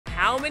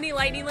How many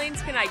lightning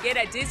lanes can I get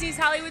at Disney's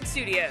Hollywood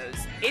Studios?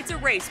 It's a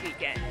race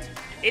weekend.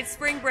 It's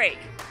spring break.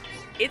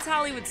 It's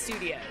Hollywood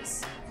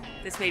Studios.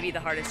 This may be the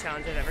hardest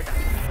challenge I've ever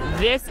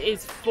done. This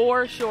is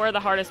for sure the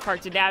hardest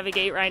park to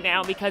navigate right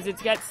now because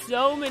it's got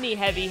so many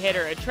heavy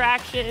hitter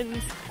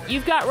attractions.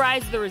 You've got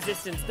Rise of the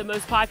Resistance, the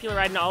most popular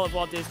ride in all of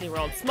Walt Disney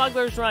World.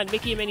 Smuggler's Run,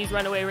 Mickey and Minnie's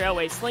Runaway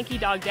Railway, Slinky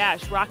Dog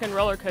Dash, Rock and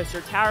Roller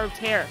Coaster, Tower of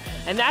Terror.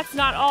 And that's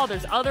not all.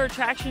 There's other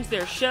attractions,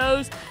 there's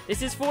shows.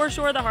 This is for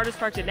sure the hardest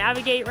park to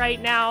navigate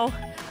right now.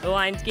 The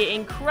lines get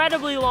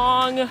incredibly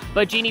long,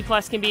 but Genie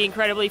Plus can be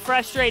incredibly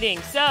frustrating.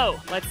 So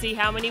let's see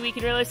how many we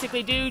can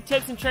realistically do.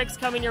 Tips and tricks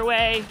coming your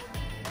way.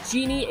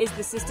 Genie is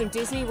the system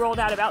Disney rolled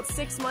out about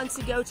 6 months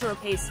ago to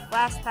replace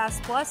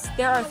FlashPass Plus.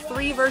 There are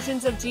 3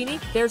 versions of Genie.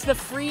 There's the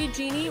free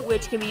Genie,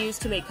 which can be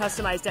used to make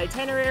customized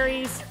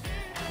itineraries.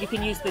 You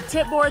can use the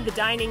tip board, the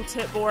dining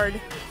tip board,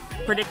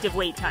 predictive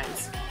wait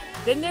times.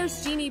 Then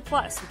there's Genie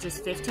Plus, which is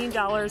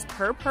 $15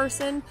 per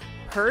person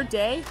per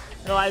day.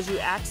 It allows you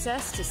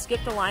access to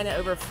skip the line at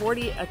over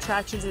 40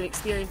 attractions and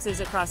experiences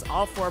across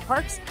all 4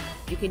 parks.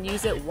 You can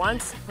use it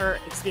once per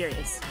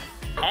experience.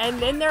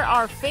 And then there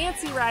are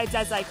fancy rides,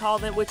 as I call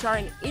them, which are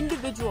an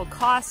individual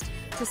cost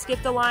to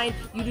skip the line.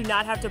 You do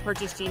not have to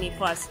purchase Genie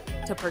Plus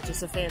to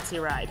purchase a fancy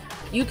ride.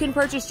 You can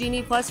purchase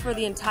Genie Plus for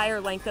the entire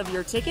length of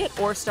your ticket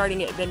or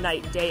starting at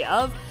midnight day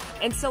of.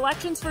 And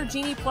selections for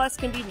Genie Plus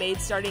can be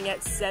made starting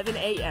at 7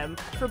 a.m.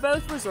 for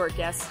both resort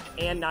guests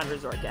and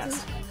non-resort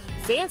guests.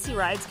 Fancy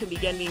rides can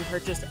begin being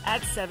purchased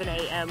at 7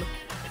 a.m.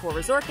 for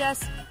resort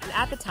guests and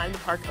at the time the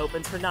park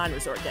opens for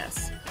non-resort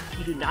guests.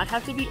 You do not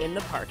have to be in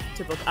the park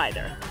to book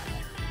either.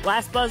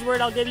 Last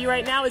buzzword I'll give you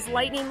right now is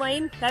Lightning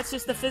Lane. That's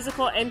just the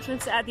physical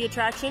entrance at the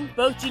attraction.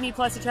 Both Genie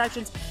Plus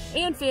attractions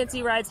and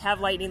fancy rides have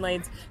lightning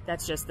lanes.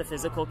 That's just the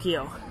physical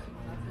queue.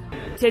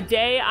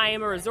 Today I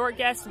am a resort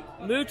guest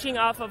mooching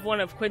off of one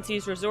of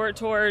Quincy's resort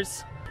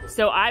tours.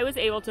 So I was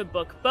able to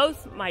book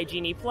both my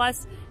Genie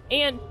Plus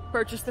and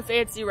purchase the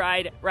fancy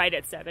ride right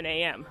at 7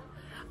 a.m.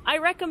 I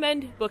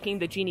recommend booking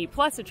the Genie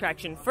Plus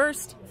attraction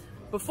first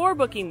before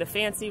booking the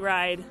fancy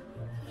ride,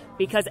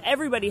 because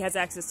everybody has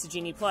access to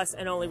Genie Plus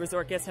and only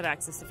resort guests have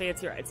access to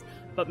fancy rides.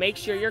 But make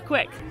sure you're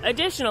quick.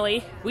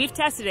 Additionally, we've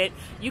tested it.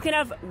 You can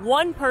have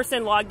one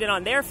person logged in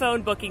on their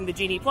phone booking the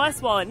Genie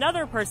Plus while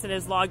another person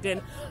is logged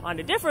in on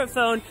a different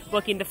phone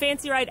booking the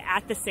fancy ride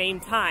at the same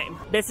time.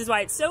 This is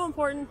why it's so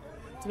important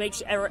to make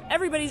sure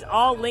everybody's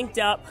all linked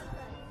up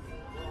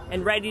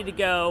and ready to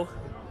go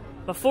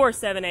before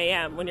 7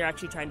 a.m. when you're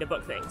actually trying to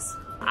book things.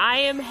 I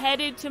am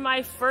headed to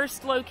my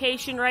first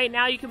location right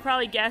now. You can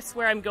probably guess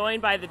where I'm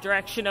going by the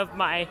direction of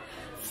my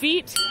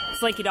feet.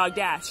 Slinky Dog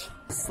Dash.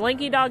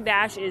 Slinky Dog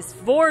Dash is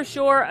for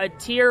sure a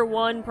tier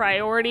 1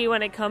 priority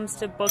when it comes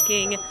to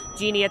booking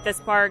Genie at this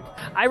park.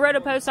 I wrote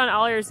a post on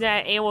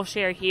AllEars.net and will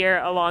share here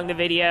along the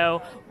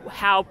video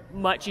how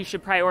much you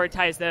should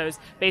prioritize those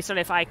based on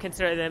if I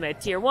consider them a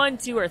tier 1,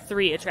 2, or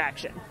 3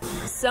 attraction.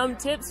 Some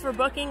tips for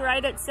booking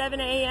right at 7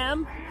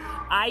 a.m.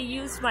 I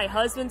used my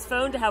husband's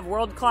phone to have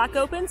world clock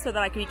open so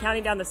that I could be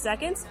counting down the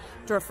seconds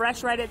to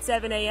refresh right at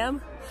 7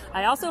 a.m.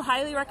 I also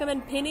highly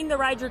recommend pinning the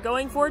ride you're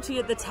going for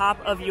to the top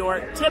of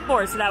your tip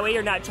board so that way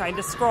you're not trying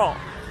to scroll.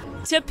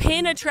 To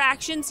pin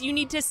attractions, you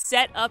need to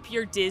set up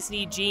your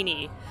Disney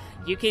Genie.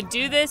 You can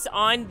do this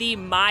on the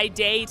My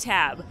Day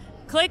tab.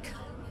 Click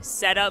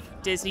Set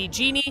Up Disney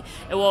Genie.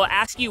 It will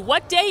ask you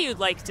what day you'd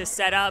like to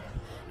set up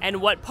and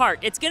what park.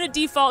 It's going to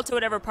default to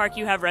whatever park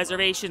you have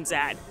reservations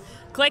at.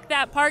 Click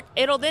that park,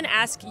 it'll then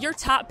ask your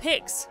top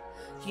picks.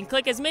 You can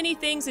click as many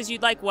things as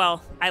you'd like.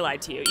 Well, I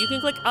lied to you. You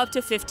can click up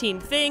to 15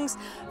 things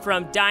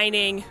from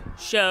dining,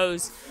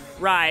 shows,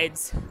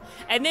 rides,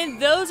 and then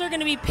those are going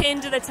to be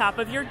pinned to the top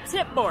of your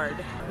tip board.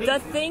 The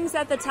things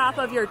at the top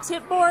of your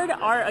tip board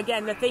are,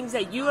 again, the things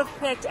that you have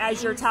picked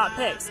as your top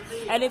picks.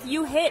 And if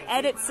you hit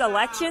edit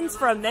selections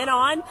from then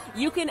on,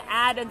 you can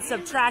add and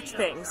subtract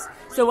things.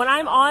 So when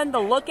I'm on the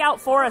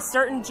lookout for a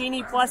certain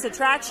Genie Plus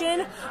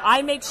attraction,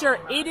 I make sure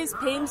it is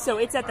pinned so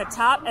it's at the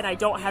top and I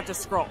don't have to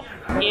scroll.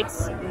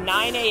 It's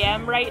 9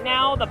 a.m. right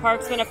now. The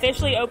park's been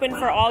officially open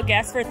for all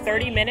guests for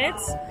 30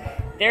 minutes.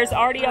 There's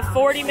already a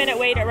 40-minute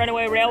wait at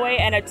Runaway Railway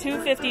and a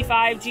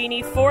 $2.55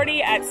 Genie,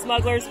 40 at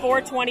Smugglers,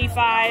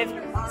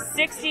 $4.25,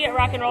 60 at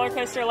Rock and Roller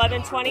Coaster,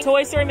 $11.20.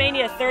 Toy Story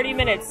Mania, 30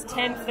 minutes,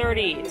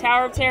 $10.30.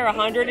 Tower of Terror,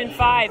 $105,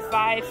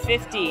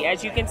 $5.50.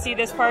 As you can see,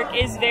 this park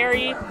is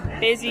very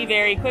busy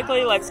very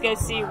quickly. Let's go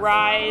see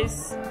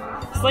Rise.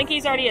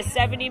 Slinky's already a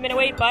 70-minute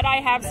wait, but I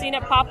have seen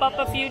it pop up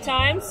a few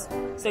times.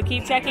 So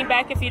keep checking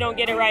back if you don't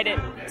get it right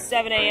at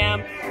 7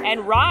 a.m.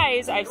 And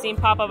Rise, I've seen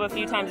pop up a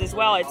few times as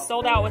well. It's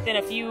sold out within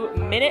a few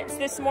minutes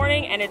this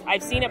morning, and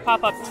I've seen it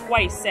pop up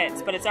twice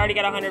since, but it's already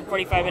got a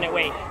 145-minute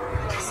wait.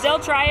 Still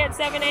try at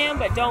 7 a.m.,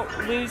 but don't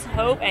lose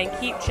hope and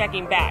keep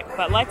checking back.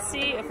 But let's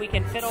see if we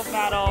can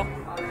fiddle-faddle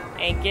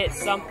and get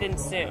something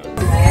soon.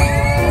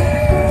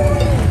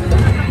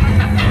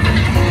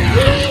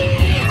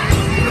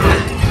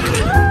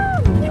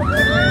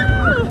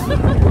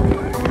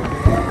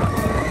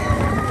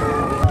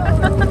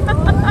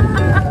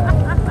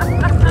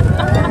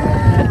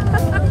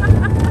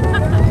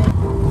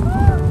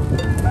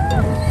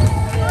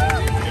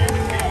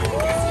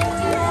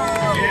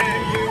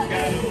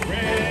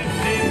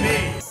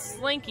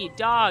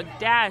 Slinky Dog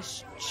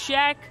Dash,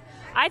 check.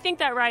 I think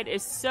that ride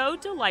is so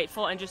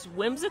delightful and just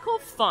whimsical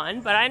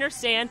fun, but I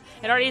understand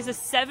it already has a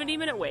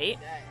 70-minute wait,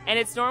 and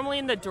it's normally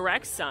in the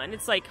direct sun.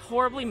 It's like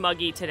horribly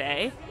muggy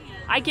today.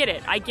 I get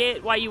it. I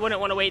get why you wouldn't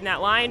want to wait in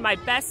that line. My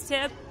best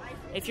tip,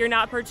 if you're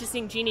not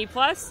purchasing Genie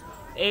Plus,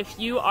 if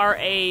you are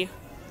a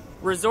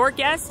resort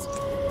guest,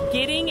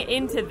 getting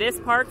into this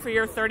park for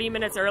your 30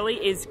 minutes early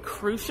is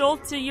crucial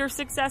to your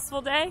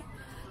successful day.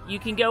 You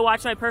can go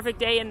watch my perfect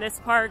day in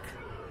this park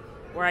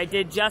where I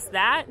did just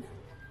that.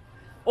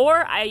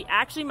 Or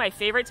my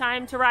favorite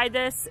time to ride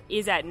this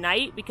is at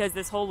night because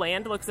this whole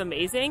land looks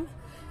amazing.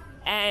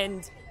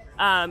 And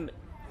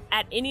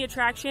at any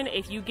attraction,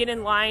 if you get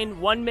in line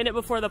 1 minute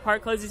before the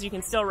park closes, you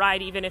can still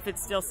ride even if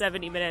it's still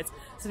 70 minutes.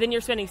 So then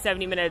you're spending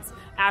 70 minutes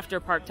after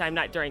park time,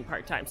 not during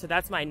park time. So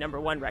that's my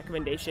 #1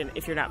 recommendation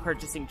if you're not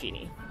purchasing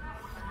Genie.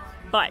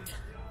 But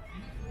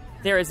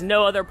there is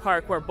no other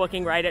park where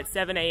booking right at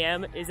 7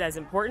 a.m. is as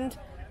important.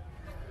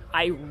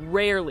 I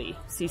rarely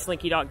see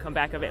Slinky Dog come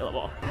back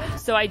available.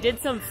 So I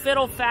did some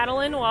fiddle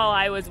faddling while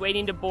I was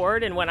waiting to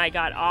board and when I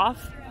got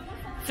off.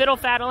 Fiddle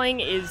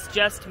faddling is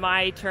just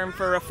my term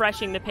for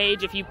refreshing the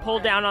page. If you pull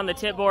down on the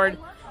tip board,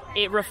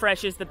 it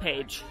refreshes the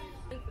page.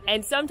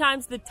 And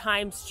sometimes the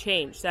times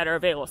change that are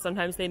available.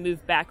 Sometimes they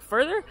move back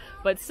further,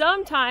 but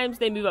sometimes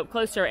they move up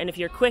closer, and if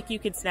you're quick, you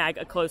can snag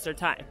a closer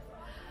time.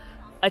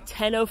 A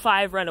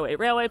 10:05 Runaway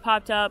Railway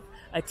popped up,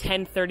 a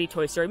 10:30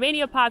 Toy Story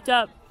Mania popped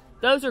up.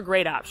 Those are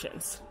great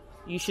options.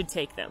 You should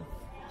take them.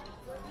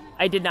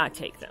 I did not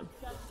take them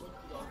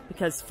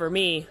because for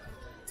me,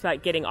 it's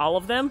about getting all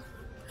of them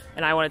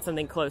and I wanted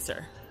something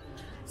closer.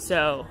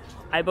 So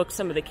I booked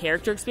some of the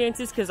character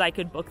experiences because I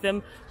could book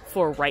them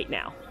for right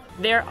now.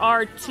 There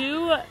are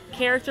 2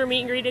 character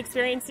meet and greet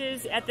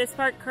experiences at this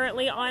park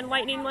currently on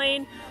Lightning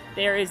Lane.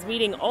 There is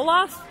meeting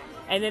Olaf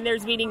and then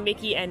there's meeting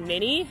Mickey and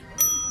Minnie.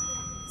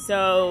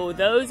 So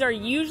those are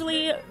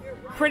usually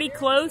pretty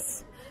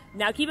close.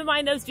 Now keep in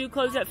mind those do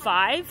close at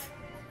 5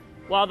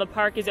 while the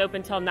park is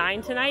open till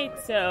 9 tonight.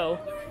 So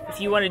if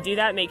you want to do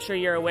that, make sure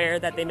you're aware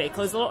that they may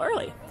close a little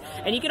early.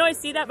 And you can always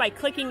see that by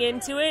clicking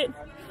into it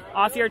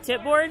off your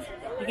tip board.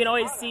 You can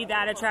always see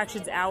that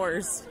attraction's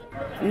hours.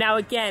 Now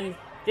again,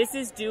 this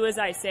is do as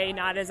I say,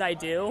 not as I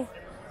do.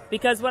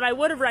 Because what I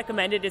would have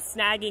recommended is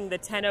snagging the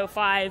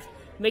 10:05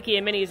 Mickey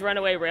and Minnie's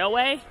Runaway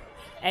Railway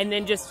and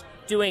then just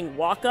doing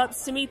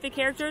walk-ups to meet the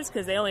characters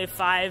because they only have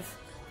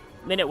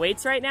 5-minute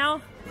waits right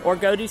now. Or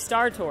go do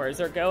Star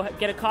Tours or go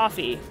get a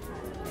coffee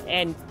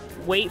and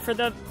wait for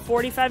the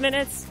 45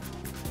 minutes.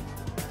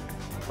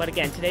 But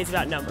again, today's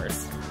about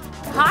numbers.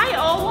 Hi,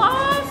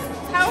 Olaf!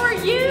 How are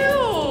you?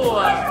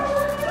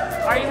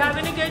 Are you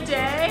having a good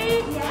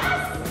day?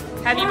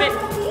 Yes. Have you been?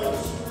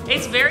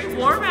 It's very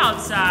warm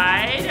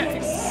outside.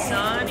 It's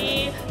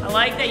sunny. I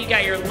like that you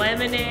got your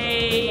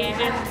lemonade.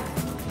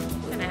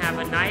 Gonna have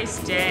a nice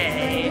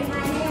day.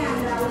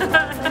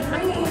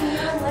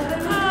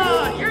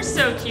 Oh, you're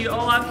so cute,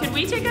 Olaf. Could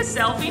we take a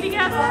selfie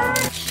together?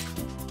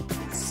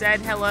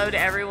 Said hello to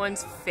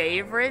everyone's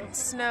favorite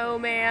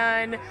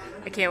snowman.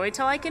 I can't wait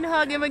till I can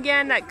hug him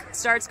again. That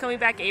starts coming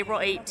back April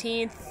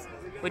 18th,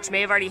 which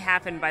may have already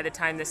happened by the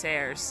time this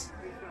airs.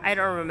 I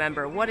don't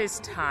remember. What is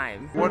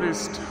time? What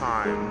is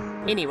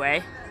time?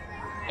 Anyway,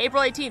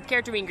 April 18th,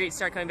 character meet and greets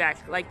start coming back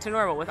like to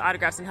normal with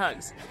autographs and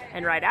hugs.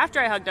 And right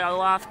after I hugged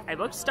Olaf, I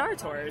booked Star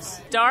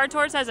Tours. Star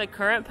Tours has a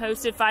current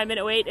posted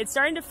 5-minute wait. It's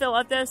starting to fill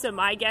up though, so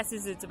my guess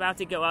is it's about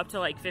to go up to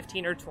like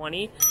 15 or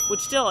 20,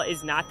 which still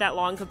is not that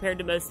long compared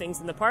to most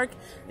things in the park.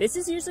 This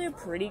is usually a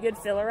pretty good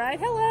filler ride.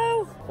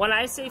 Hello! When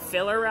I say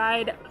filler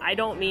ride, I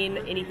don't mean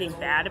anything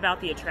bad about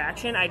the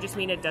attraction. I just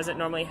mean it doesn't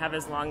normally have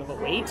as long of a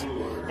wait.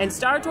 And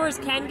Star Tours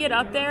can get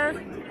up there,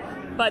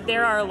 but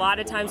there are a lot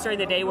of times during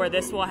the day where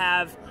this will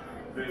have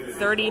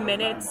 30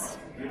 minutes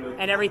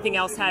and everything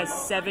else has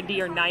 70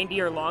 or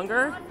 90 or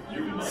longer.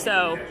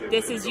 So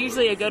this is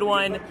usually a good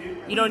one.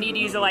 You don't need to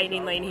use a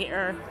lightning lane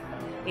here.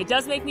 It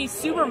does make me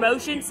super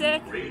motion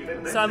sick,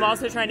 so I'm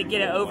also trying to get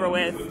it over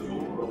with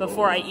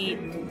before I eat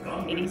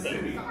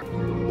anything.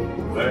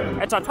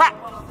 It's a trap!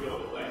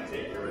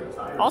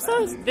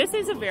 Also, this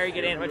is a very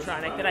good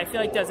animatronic that I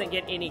feel like doesn't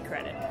get any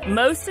credit.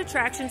 Most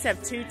attractions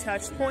have 2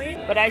 touch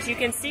points, but as you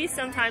can see,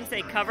 sometimes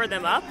they cover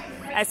them up.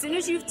 As soon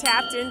as you've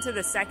tapped into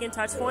the second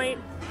touch point,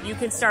 you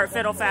can start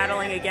fiddle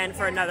faddling again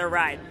for another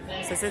ride.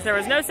 So since there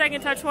was no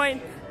second touch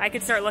point, I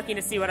could start looking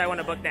to see what I want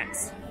to book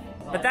next.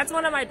 But that's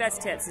one of my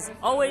best tips, is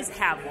always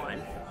have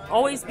one.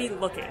 Always be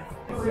looking.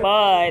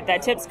 But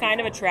that tip's kind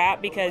of a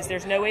trap because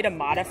there's no way to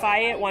modify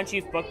it once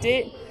you've booked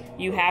it.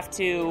 You have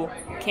to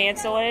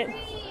cancel it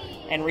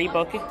and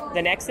rebook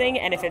the next thing,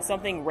 and if it's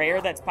something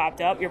rare that's popped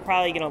up, you're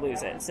probably gonna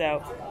lose it.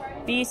 So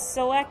be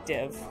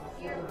selective,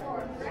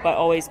 but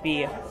always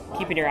be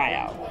keeping your eye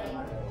out.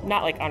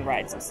 Not like on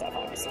rides and stuff,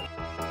 obviously.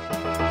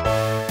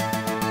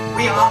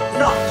 We are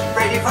not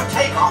ready for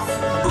takeoff.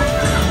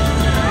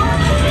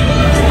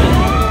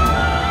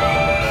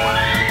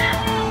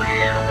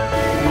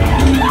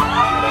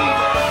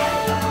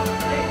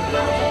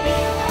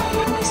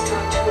 Always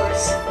talk to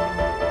us.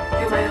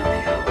 You're my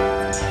only hope.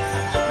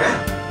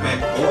 Mais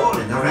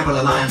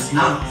is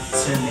none,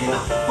 so may the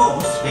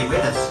force be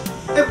with us.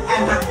 Oh,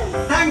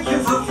 and thank you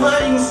for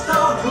flying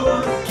Star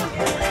Tour.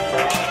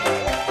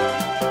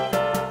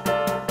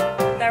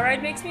 That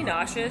ride makes me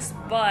nauseous,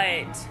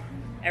 but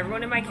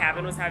everyone in my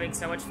cabin was having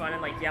so much fun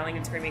and like yelling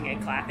and screaming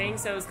and clapping,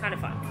 so it was kind of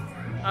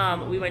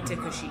fun. We went to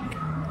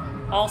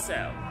Kashyyyk.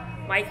 Also,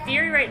 my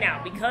theory right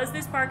now, because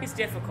this park is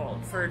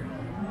difficult for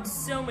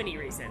so many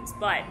reasons,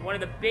 but one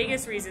of the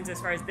biggest reasons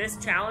as far as this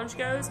challenge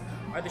goes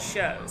are the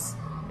shows.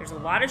 There's a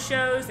lot of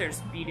shows. There's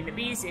Beauty and the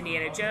Beast,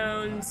 Indiana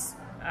Jones,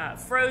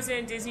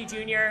 Frozen, Disney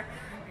Junior,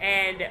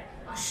 and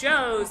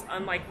shows,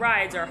 unlike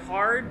rides, are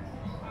hard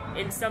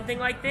in something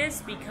like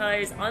this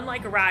because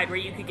unlike a ride where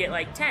you could get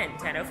like 10,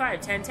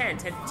 10:05, 10:10,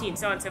 10:15,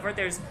 so on and so forth,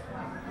 there's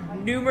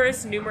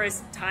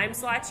numerous time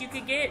slots you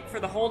could get for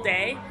the whole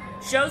day.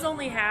 Shows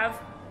only have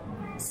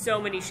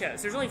so many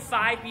shows. There's only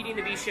 5 Beauty and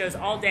the Beast shows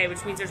all day,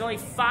 which means there's only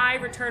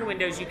 5 return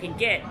windows you can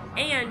get.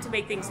 And to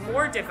make things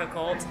more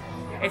difficult,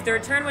 if the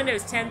return window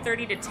is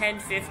 10:30 to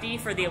 10:50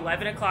 for the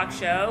 11 o'clock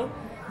show,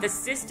 the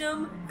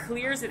system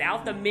clears it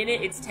out the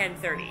minute it's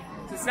 10:30.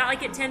 So it's not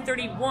like at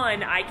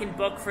 10:31 I can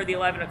book for the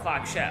 11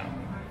 o'clock show.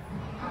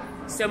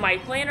 So my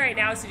plan right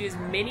now is to do as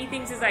many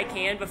things as I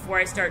can before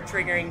I start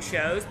triggering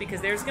shows,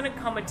 because there's going to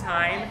come a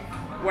time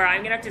where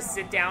I'm going to have to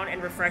sit down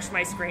and refresh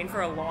my screen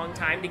for a long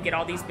time to get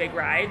all these big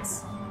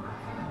rides.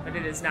 But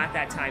it is not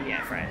that time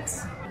yet,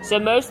 friends. So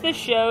most of the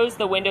shows,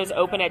 the windows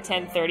open at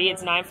 10:30.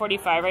 It's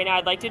 9:45 right now.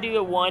 I'd like to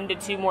do 1 to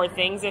 2 more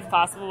things if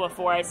possible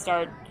before I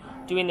start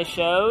doing the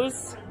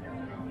shows.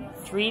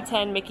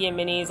 3:10 Mickey and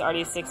Minnie's,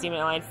 already a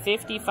 60-minute line.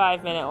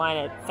 55-minute line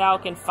at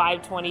Falcon.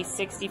 5:20,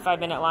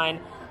 65-minute line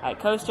at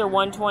Coaster.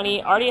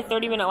 1:20, already a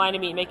 30-minute line to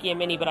meet Mickey and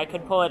Minnie, but I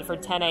could pull it for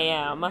 10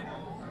 a.m.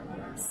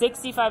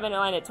 65-minute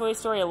line at Toy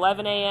Story,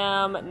 11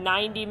 a.m.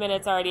 90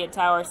 minutes already at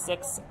Tower,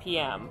 6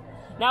 p.m.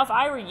 Now, if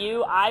I were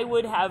you, I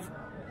would have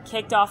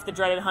kicked off the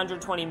dreaded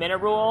 120-minute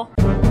rule.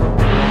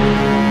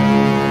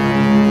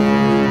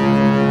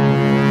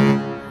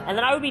 And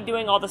then I would be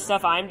doing all the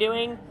stuff I'm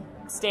doing,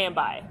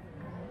 standby.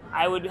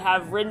 I would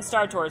have ridden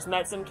Star Tours,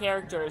 met some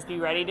characters, be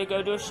ready to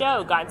go to a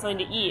show, gotten something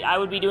to eat. I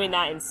would be doing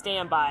that in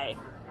standby.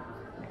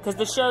 Because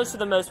the shows, for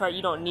the most part,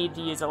 you don't need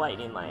to use a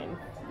lightning lane.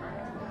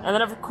 And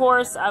then, of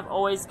course, I've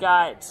always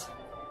got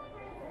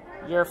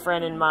your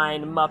friend and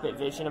mine Muppet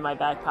Vision in my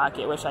back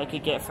pocket, which I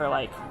could get for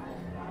like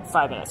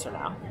 5 minutes from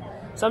now.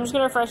 So I'm just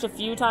going to refresh a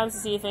few times to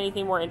see if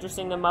anything more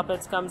interesting than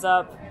Muppets comes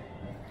up.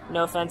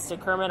 No offense to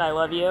Kermit, I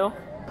love you.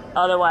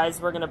 Otherwise,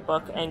 we're going to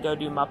book and go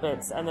do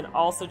Muppets, and then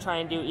also try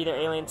and do either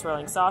Alien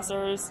Swirling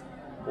Saucers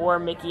or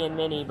Mickey and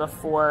Minnie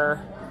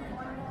before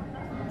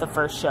the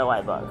first show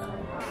I book.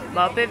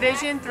 Muppet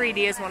Vision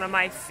 3D is one of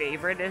my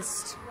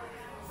favoriteest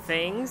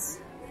things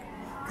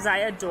because I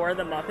adore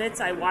the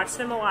Muppets. I watched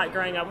them a lot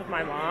growing up with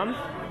my mom,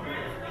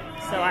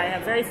 so I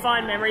have very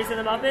fond memories of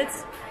the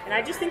Muppets, and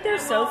I just think they're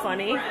so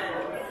funny.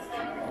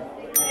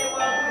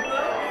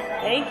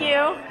 Thank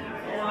you.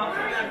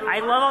 I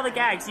love all the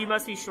gags. You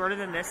must be shorter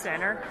than this to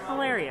enter.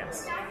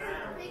 Hilarious.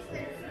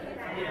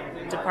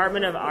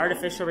 Department of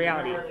Artificial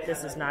Reality.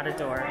 This is not a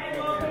door.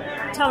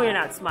 Tell me you're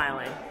not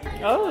smiling.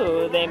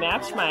 Oh, they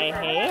match my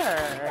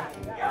hair.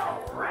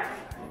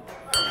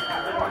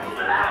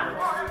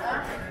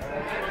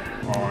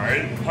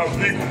 I have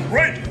the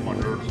great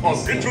honor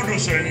of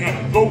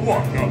introducing the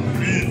one, the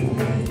only,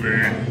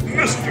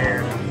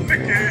 Mr.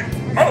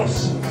 Mickey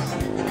Mouse.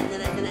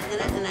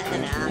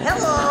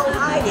 Hello,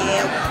 hi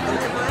there, welcome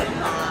to my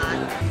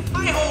pond.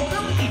 Hi-ho,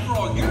 Milky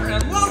Frog here,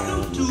 and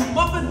welcome to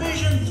Muppet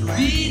Vision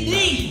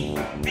 3D.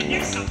 And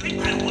here's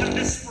something I wanted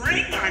to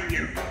spring on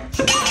you.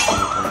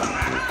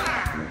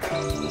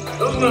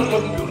 Doesn't that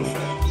look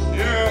beautiful?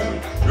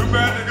 Yeah, too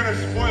bad you're gonna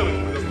spoil it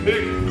with this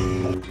big...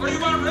 Are you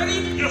about ready?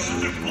 Yes,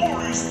 it's a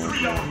glorious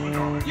 3 hours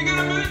ago. You got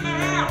a minute and a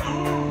half.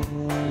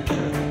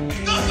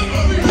 That's the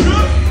movie,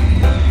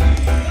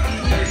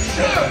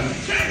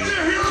 Chef! Can't you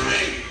hear me?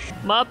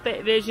 Muppet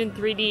Vision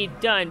 3D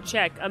done.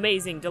 Check.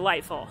 Amazing.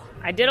 Delightful.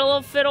 I did a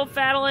little fiddle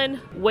faddling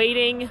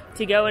waiting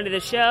to go into the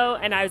show,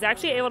 and I was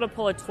actually able to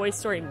pull a Toy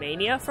Story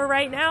Mania for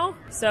right now.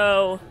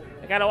 So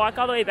I gotta walk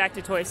all the way back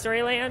to Toy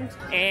Story Land,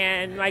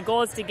 and my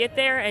goal is to get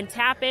there and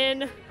tap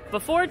in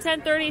before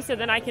 10:30 so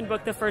then I can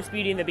book the first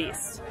Beauty and the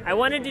Beast. I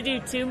wanted to do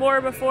 2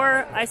 more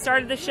before I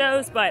started the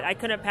shows, but I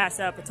couldn't pass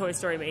up a Toy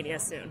Story Mania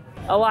soon.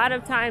 A lot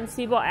of times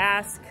people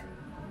ask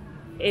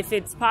if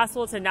it's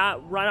possible to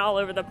not run all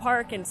over the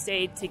park and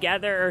stay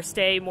together or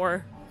stay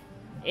more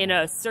in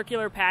a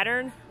circular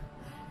pattern.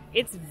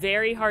 It's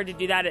very hard to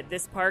do that at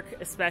this park,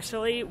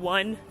 especially.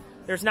 One,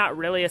 there's not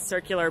really a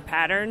circular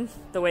pattern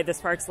the way this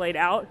park's laid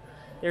out.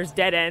 There's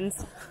dead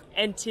ends.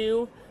 And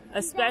 2,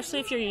 especially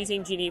if you're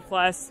using Genie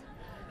Plus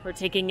or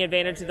taking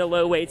advantage of the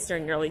low waits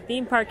during early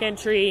theme park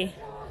entry,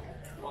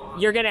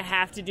 you're gonna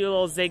have to do a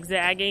little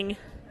zigzagging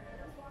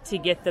to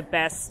get the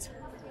best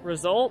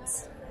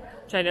results,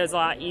 which I know is a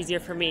lot easier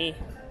for me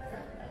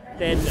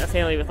than a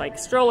family with like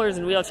strollers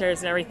and wheelchairs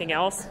and everything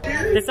else.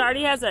 This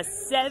already has a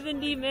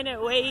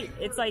 70-minute wait.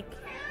 It's like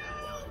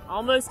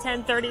almost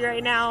 10:30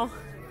 right now.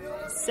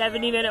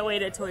 70-minute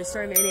wait at Toy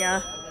Story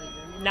Mania.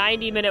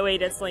 90-minute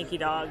wait at Slinky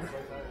Dog,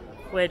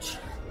 which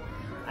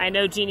I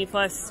know Genie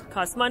Plus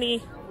costs money,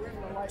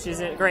 which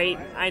isn't great.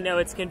 I know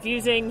it's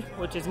confusing,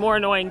 which is more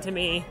annoying to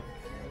me,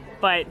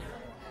 but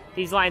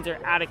these lines are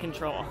out of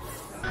control.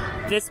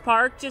 This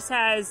park just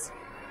has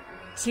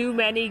too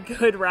many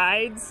good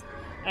rides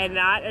and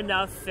not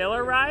enough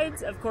filler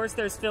rides. Of course,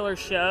 there's filler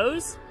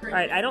shows. All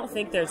right, I don't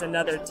think there's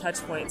another touch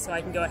point, so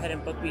I can go ahead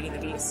and book Beauty and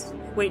the Beast.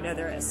 Wait, no,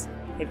 there is.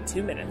 I have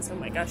 2 minutes. Oh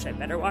my gosh, I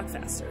better walk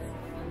faster.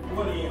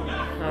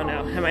 Oh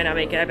no, I might not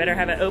make it. I better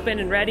have it open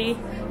and ready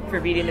for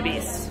Beauty and the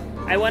Beast.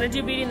 I want to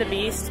do Beauty and the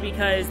Beast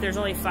because there's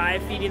only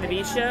 5 Beauty and the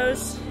Beast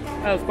shows.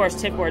 Oh, of course,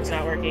 Tipboard's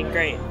not working.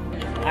 Great.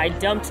 I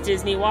dumped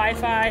Disney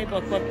Wi-Fi.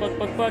 Book, book, book,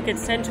 book, book.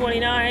 It's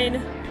 10:29.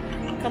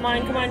 Come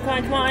on, come on, come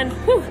on, come on.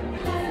 Whew.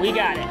 We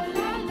got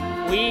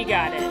it. We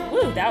got it.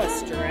 Woo, that was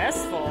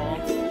stressful.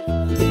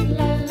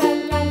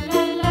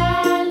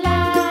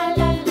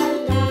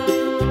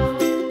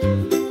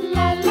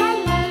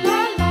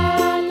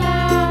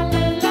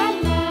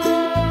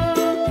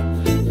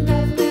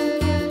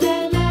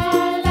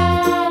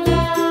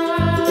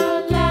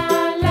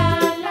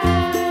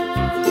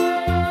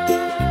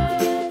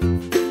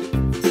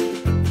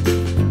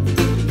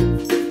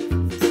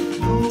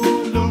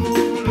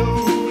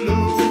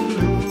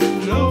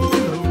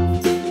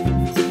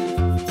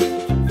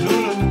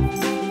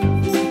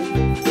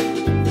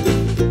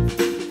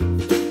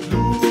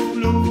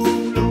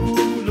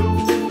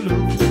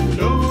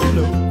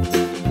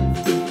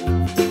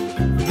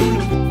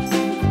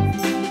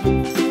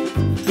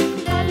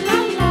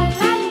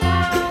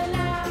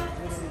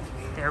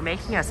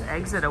 Making us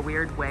exit a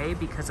weird way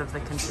because of the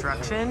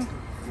construction,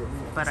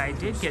 but I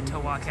did get to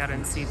walk out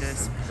and see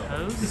this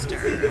poster.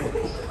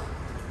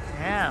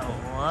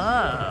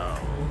 Hello.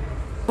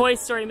 Toy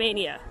Story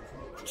Mania,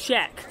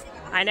 check.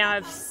 I now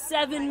have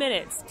 7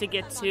 minutes to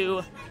get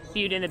to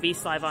Beauty and the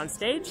Beast live on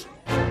stage.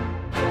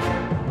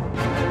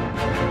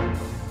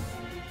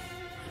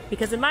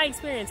 Because in my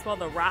experience, while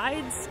the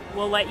rides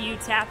will let you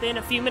tap in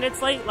a few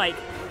minutes late, like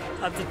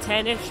up to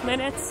 10-ish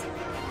minutes,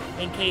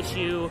 in case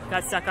you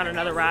got stuck on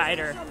another ride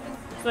or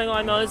something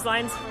along those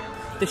lines,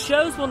 the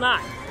shows will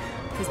not,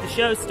 because the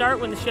shows start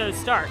when the shows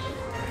start.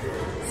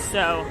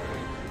 So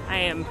I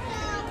am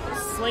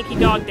Slinky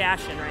Dog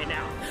Dashing right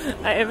now.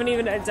 I haven't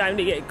even had time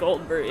to get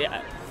Gold Brew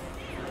yet,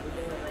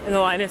 and the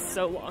line is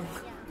so long.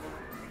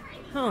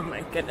 Oh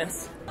my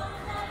goodness.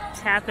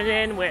 Tapping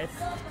in with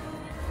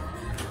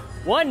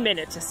 1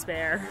 minute to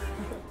spare.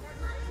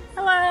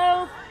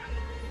 Hello.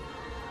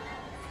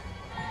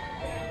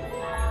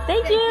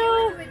 Thank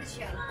you.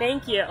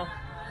 Thank you.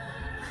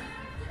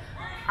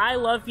 I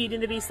love Beauty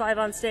and the Beast live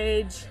on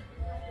stage.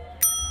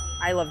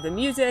 I love the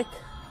music,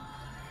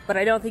 but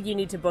I don't think you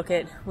need to book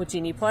it with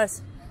Genie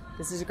Plus.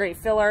 This is a great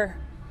filler.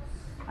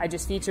 I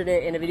just featured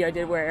it in a video I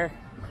did where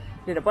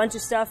I did a bunch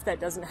of stuff that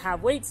doesn't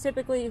have waits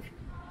typically.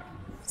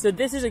 So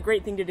this is a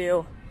great thing to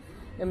do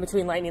in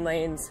between lightning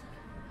lanes,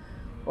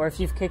 or if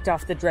you've kicked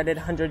off the dreaded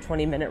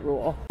 120-minute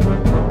rule.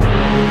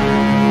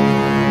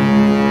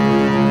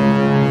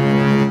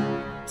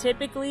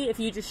 Typically, if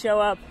you just show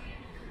up,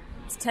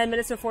 it's 10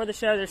 minutes before the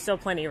show, there's still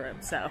plenty of room.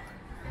 So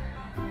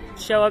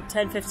show up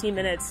 10-15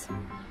 minutes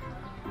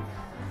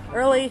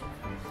early,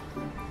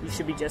 you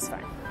should be just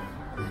fine.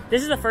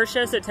 This is the first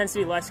show, so it tends to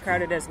be less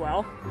crowded as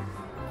well.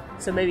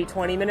 So maybe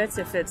 20 minutes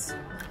if it's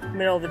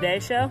middle of the day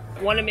show.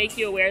 Want to make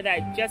you aware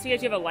that just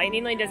because you have a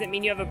lightning lane doesn't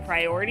mean you have a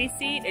priority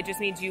seat. It just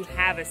means you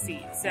have a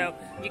seat. So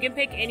you can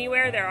pick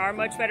anywhere. There are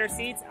much better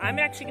seats. I'm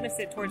actually going to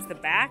sit towards the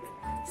back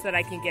so that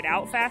I can get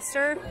out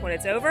faster when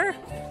it's over,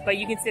 but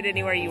you can sit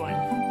anywhere you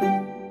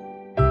want.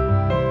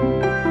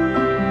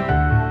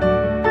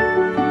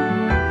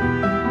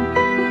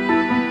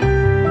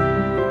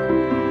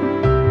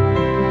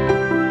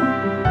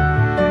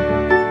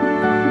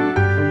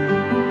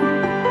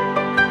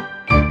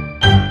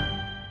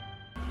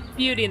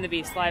 Beauty and the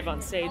Beast live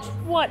on stage.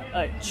 What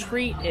a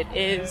treat it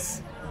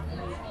is.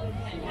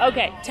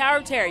 Okay, Tower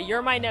of Terror,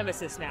 you're my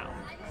nemesis now.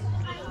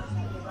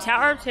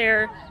 Tower of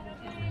Terror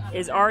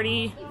is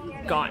already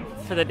gone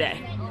for the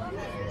day.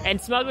 And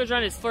Smuggler's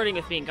Run is flirting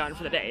with being gone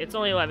for the day. It's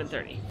only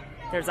 11:30.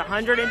 There's a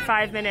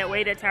 105-minute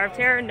wait at Tower of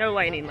Terror, no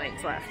lightning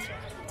lanes left.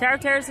 Tower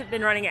of Terrors have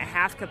been running at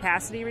half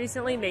capacity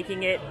recently,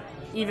 making it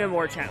even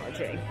more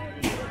challenging.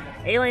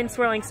 Alien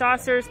Swirling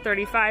Saucers,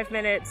 35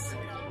 minutes.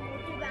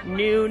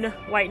 Noon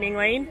lightning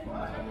lane.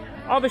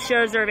 All the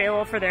shows are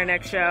available for their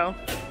next show.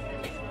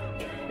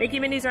 Mickey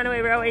Minnie's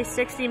Runaway Railway,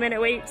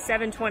 60-minute wait,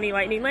 7:20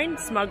 lightning lane.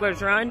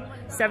 Smuggler's Run,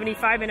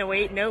 75-minute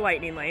wait, no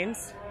lightning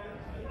lanes.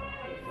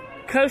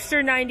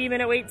 Coaster,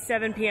 90-minute wait,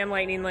 7 p.m.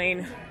 lightning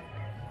lane.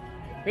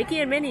 Mickey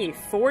and Minnie,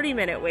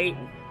 40-minute wait,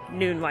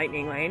 noon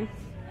lightning lane.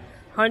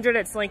 100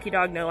 at Slinky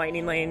Dog, no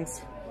lightning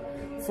lanes.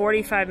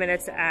 45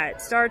 minutes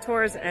at Star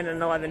Tours and an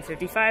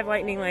 11:55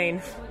 lightning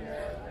lane.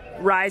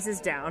 Rise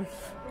is down.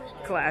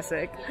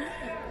 Classic.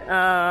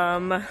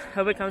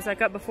 Hope it comes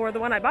back up before the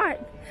one I bought.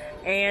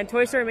 And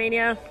Toy Story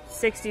Mania,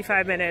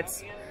 65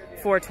 minutes,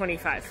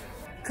 4:25.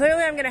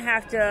 Clearly I'm gonna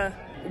have to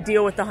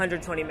deal with the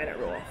 120-minute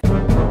rule.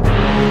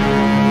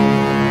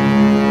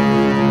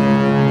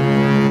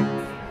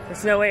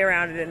 There's no way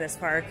around it in this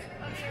park.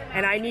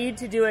 And I need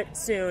to do it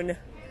soon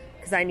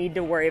because I need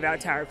to worry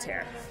about Tower of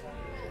Terror.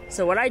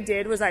 So what I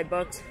did was I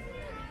booked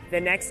the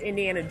next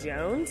Indiana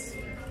Jones,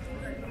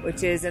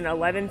 which is an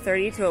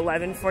 11:30 to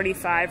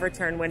 11:45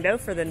 return window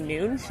for the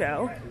noon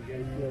show.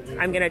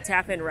 I'm gonna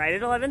tap in right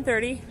at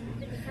 11:30,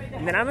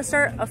 and then I'm gonna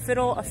start a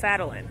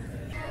fiddle-a-faddling.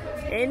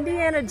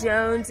 Indiana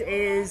Jones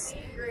is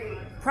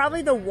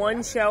probably the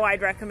one show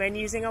I'd recommend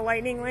using a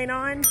lightning lane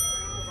on.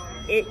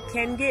 It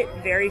can get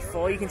very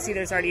full. You can see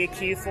there's already a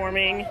queue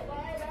forming.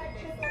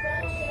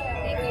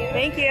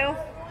 Thank you.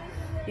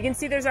 You can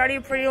see there's already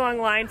a pretty long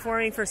line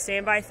forming for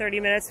standby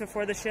 30 minutes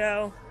before the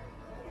show.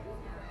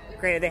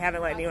 Granted, they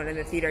haven't let anyone in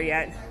the theater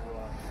yet.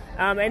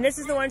 And this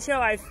is the one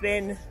show I've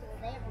been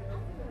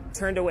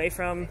turned away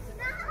from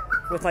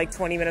with like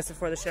 20 minutes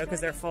before the show because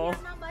they're full.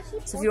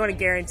 So if you want to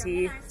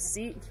guarantee a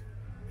seat,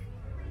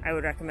 I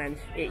would recommend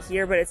it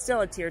here, but it's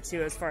still a tier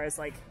 2 as far as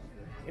like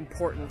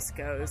importance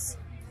goes.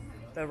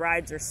 The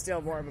rides are still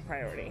more of a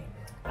priority.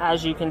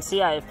 As you can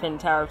see, I have pinned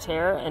Tower of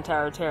Terror and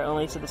Tower of Terror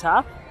only to the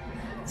top.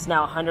 It's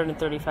now a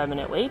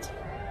 135-minute wait,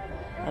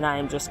 and I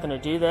am just gonna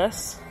do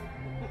this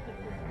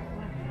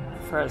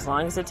for as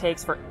long as it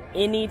takes for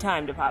any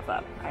time to pop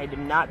up. I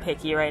am not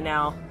picky right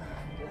now.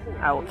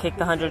 I will kick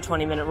the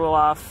 120-minute rule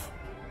off.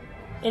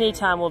 Any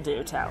time will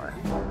do, Tower.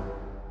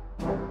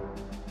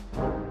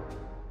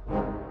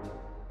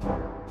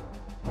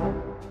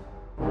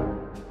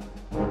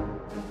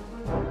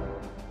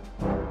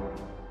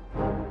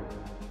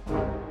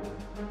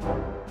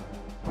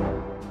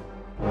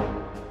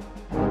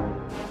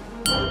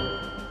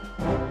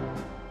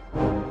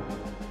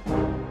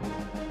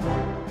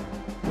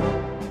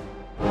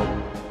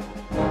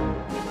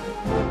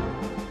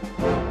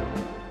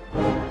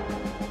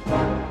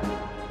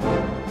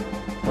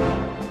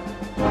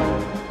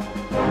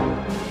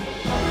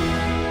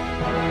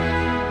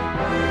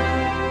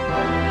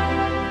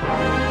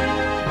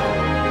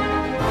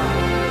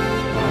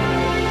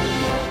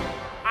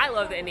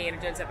 The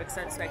Indiana Jones Epic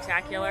Stunt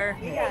Spectacular.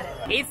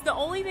 It's the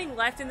only thing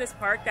left in this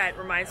park that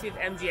reminds me of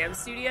MGM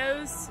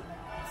Studios.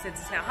 Since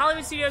it's now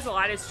Hollywood Studios, a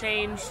lot has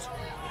changed,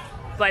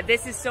 but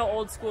this is still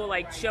old school,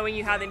 like showing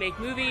you how they make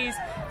movies.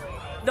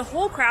 The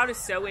whole crowd is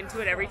so into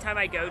it every time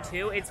I go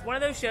to. It's one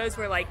of those shows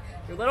where like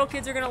your little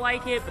kids are gonna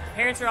like it, but the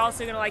parents are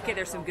also gonna like it.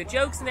 There's some good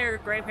jokes in there,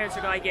 grandparents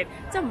are gonna like it.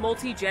 It's a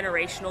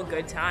multi-generational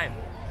good time.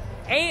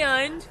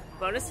 And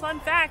bonus fun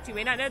fact, you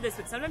may not know this,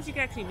 but sometimes you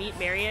can actually meet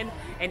Marion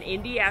and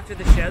Indy after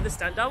the show, the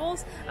stunt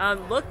doubles.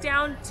 Look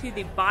down to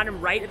the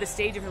bottom right of the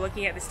stage if you're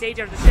looking at the stage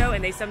after the show,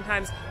 and they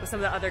sometimes, with some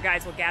of the other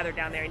guys, will gather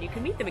down there and you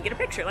can meet them and get a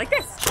picture like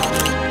this.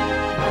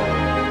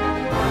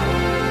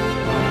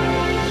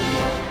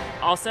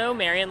 Also,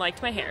 Marion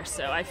liked my hair,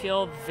 so I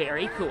feel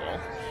very cool.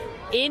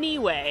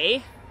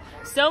 Anyway,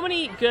 so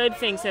many good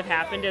things have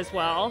happened as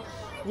well.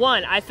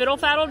 One, I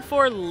fiddle-faddled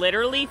for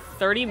literally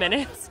 30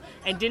 minutes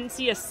and didn't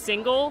see a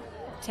single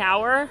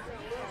tower,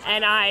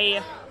 and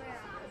I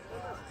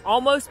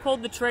almost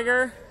pulled the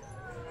trigger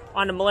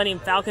on a Millennium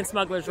Falcon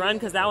Smuggler's Run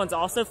because that one's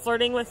also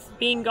flirting with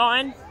being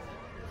gone.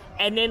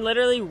 And then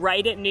literally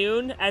right at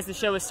noon, as the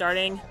show was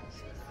starting,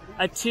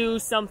 a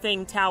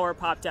 2-something tower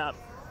popped up,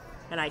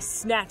 and I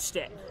snatched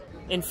it.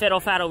 In Fiddle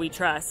Faddle We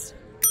Trust.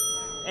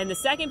 And the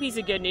second piece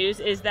of good news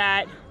is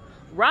that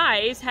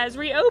Rise has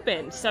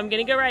reopened. So I'm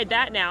gonna go ride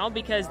that now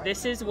because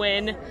this is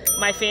when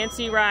my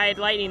fancy ride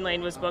Lightning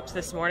Lane was booked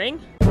this morning.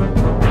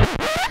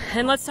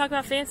 And let's talk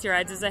about fancy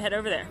rides as I head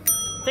over there.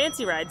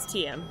 Fancy rides,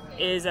 TM,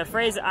 is a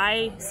phrase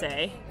I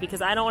say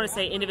because I don't want to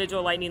say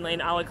individual Lightning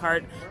Lane a la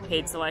carte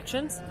paid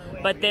selections,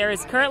 but there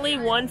is currently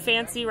one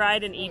fancy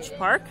ride in each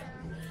park,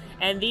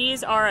 and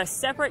these are a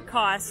separate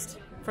cost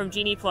from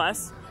Genie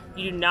Plus.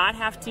 You do not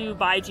have to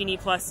buy Genie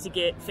Plus to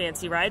get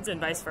fancy rides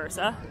and vice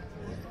versa.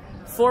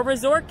 For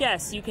resort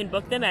guests, you can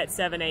book them at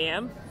 7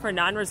 a.m. For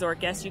non-resort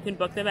guests, you can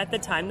book them at the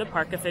time the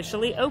park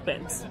officially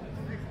opens.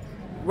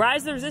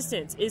 Rise the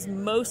Resistance is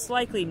most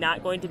likely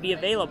not going to be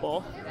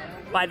available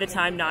by the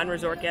time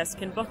non-resort guests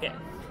can book it.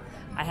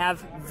 I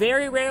have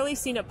very rarely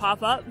seen it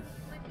pop up,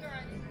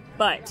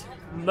 but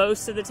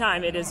most of the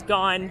time it is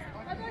gone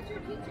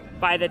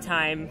by the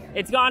time,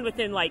 it's gone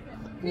within like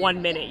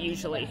 1 minute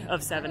usually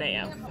of 7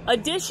 a.m.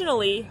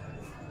 Additionally,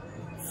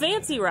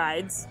 fancy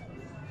rides,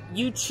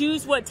 you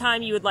choose what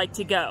time you would like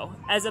to go.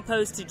 As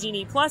opposed to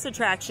Genie Plus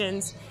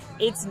attractions,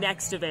 it's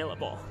next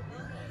available.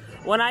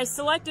 When I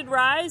selected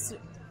Rise,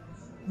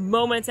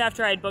 moments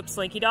after I had booked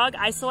Slinky Dog,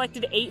 I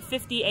selected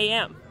 8:50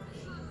 a.m.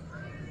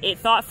 It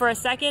thought for a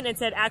second and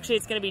said, actually,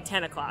 it's going to be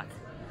 10 o'clock.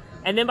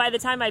 And then by the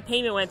time my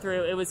payment went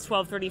through, it was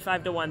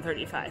 12:35 to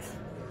 1:35.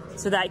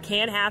 So that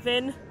can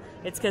happen.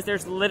 It's because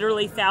there's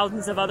literally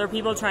thousands of other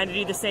people trying to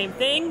do the same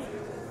thing.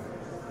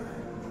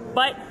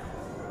 But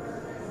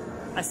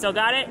I still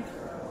got it.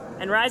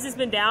 And Rise has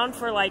been down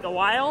for like a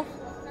while,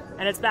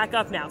 and it's back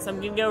up now. So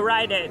I'm going to go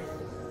ride it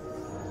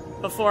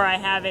before I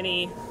have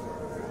any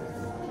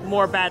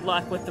more bad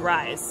luck with the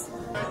Rise.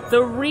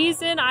 The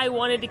reason I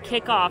wanted to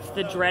kick off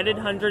the dreaded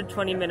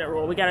 120-minute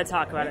rule, we got to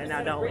talk about it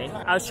now, don't we?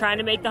 I was trying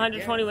to make the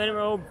 120-minute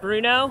rule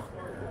Bruno,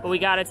 but we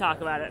got to talk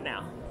about it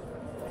now.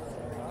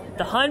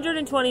 The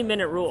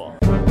 120-minute rule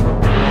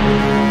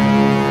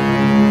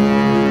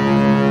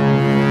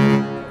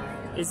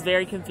is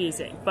very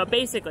confusing, but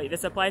basically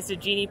this applies to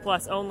Genie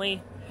Plus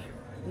only,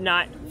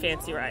 not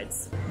fancy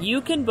rides.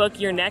 You can book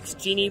your next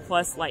Genie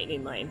Plus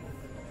Lightning Lane.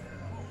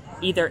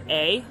 Either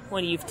A,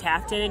 when you've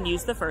tapped in and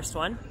used the first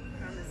one,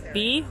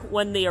 B,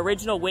 when the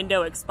original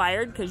window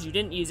expired because you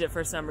didn't use it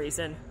for some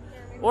reason,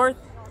 or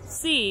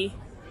C,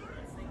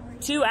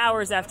 2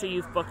 hours after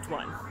you've booked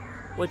one,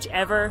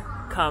 whichever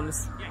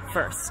comes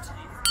first.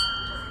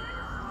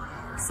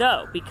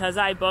 So, because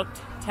I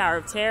booked Tower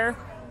of Terror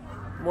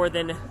more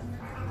than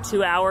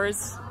 2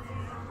 hours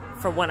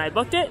from when I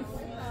booked it,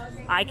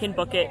 I can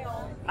book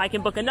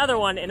another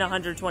one in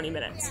 120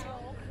 minutes.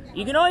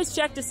 You can always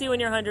check to see when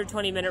your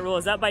 120-minute rule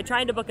is up by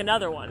trying to book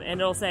another one,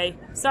 and it'll say,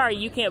 sorry,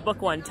 you can't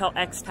book one till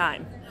X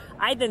time.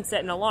 I then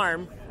set an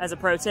alarm, as a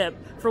pro tip,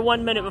 for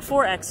 1 minute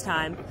before X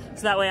time,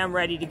 so that way I'm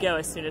ready to go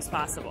as soon as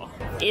possible.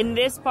 In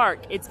this park,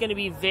 it's going to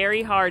be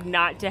very hard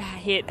not to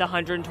hit the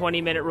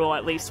 120-minute rule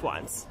at least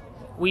once.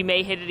 We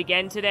may hit it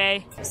again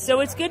today,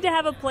 so it's good to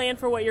have a plan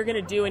for what you're going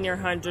to do in your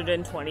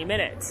 120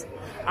 minutes.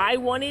 I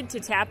wanted to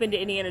tap into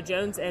Indiana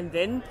Jones and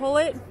then pull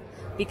it,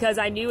 because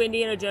I knew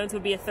Indiana Jones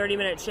would be a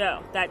 30-minute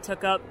show. That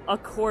took up a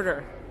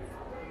quarter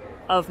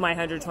of my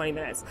 120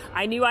 minutes.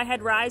 I knew I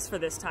had Rise for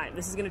this time.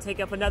 This is going to take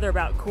up another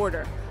about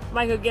quarter. I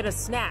might go get a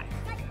snack.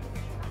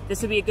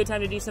 This would be a good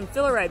time to do some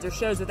filler rides or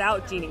shows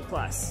without Genie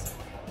Plus.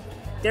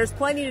 There's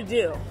plenty to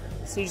do,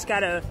 so you just got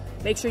to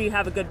make sure you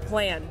have a good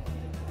plan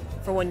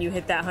for when you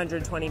hit that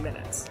 120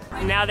 minutes.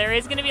 Now there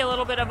is going to be a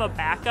little bit of a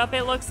backup,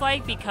 it looks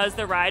like, because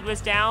the ride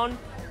was down.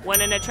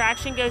 When an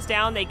attraction goes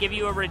down, they give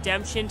you a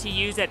redemption to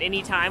use at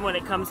any time when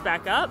it comes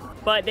back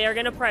up, but they're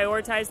going to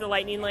prioritize the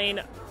Lightning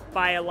Lane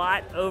by a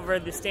lot over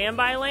the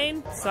standby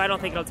lane, so I don't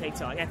think it'll take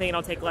too long. I think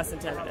it'll take less than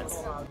 10 minutes.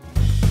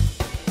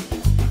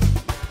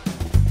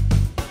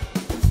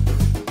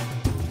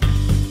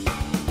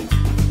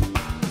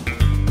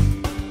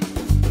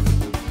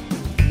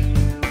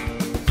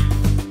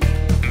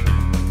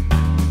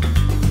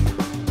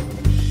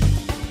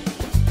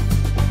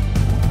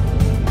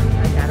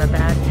 I got a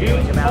bad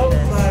feeling about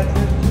this.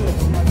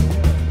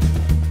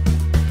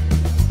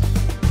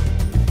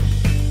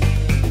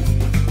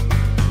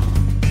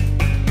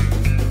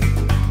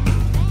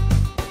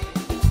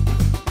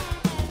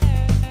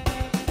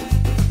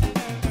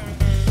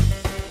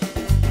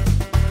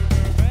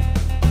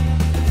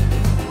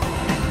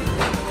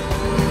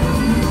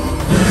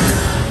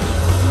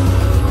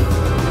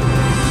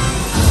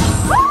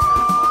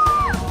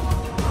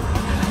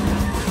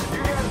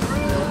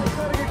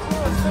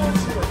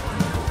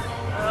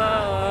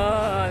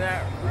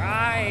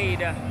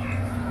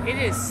 It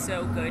is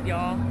so good,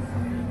 y'all.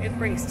 It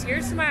brings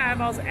tears to my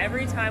eyeballs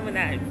every time when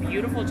that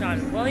beautiful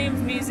John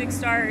Williams music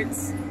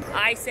starts.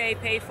 I say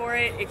pay for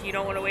it if you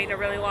don't want to wait in a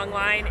really long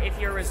line. If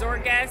you're a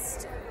resort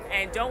guest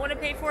and don't want to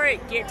pay for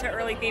it, get to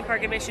early theme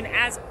park admission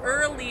as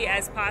early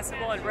as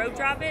possible and road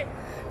drop it.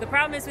 The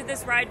problem is with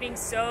this ride being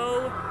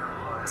so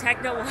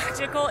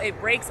technological, it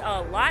breaks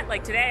a lot.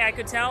 Like today, I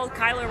could tell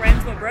Kylo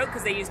Ren's what broke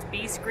because they used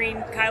B-screen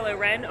Kylo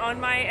Ren on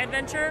my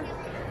adventure.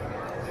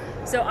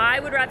 So I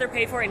would rather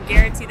pay for it and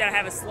guarantee that I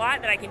have a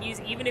slot that I can use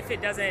even if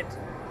it doesn't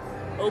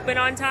open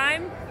on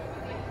time.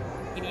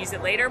 You can use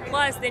it later.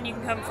 Plus, then you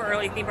can come for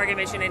early theme park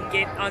admission and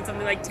get on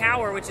something like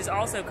Tower, which is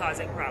also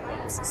causing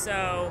problems.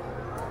 So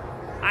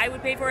I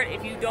would pay for it.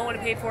 If you don't want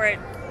to pay for it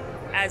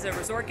as a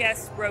resort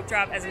guest, rope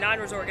drop. As a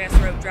non-resort guest,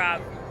 rope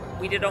drop.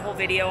 We did a whole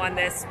video on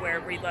this where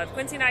Breed Love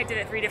Quincy and I did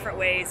it 3 different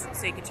ways,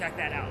 so you can check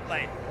that out.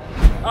 But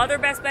other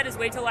best bet is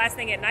wait till last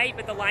thing at night,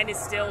 but the line is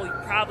still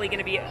probably going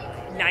to be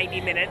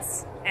 90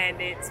 minutes, and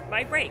it's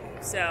my break.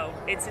 So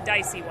it's a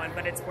dicey one,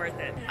 but it's worth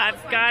it.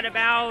 I've got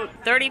about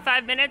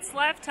 35 minutes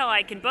left till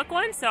I can book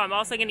one, so I'm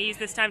also going to use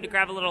this time to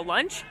grab a little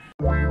lunch.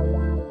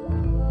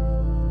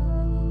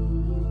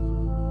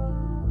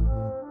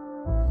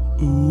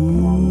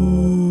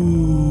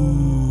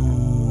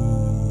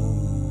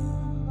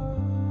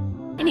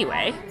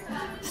 Anyway,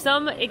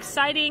 some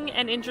exciting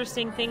and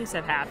interesting things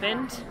have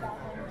happened.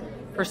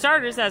 For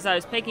starters, as I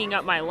was picking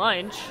up my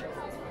lunch,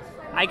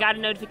 I got a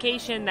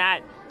notification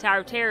that Tower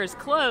of Terror is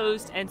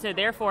closed, and so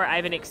therefore I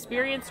have an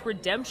Experience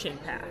Redemption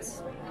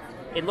Pass.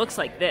 It looks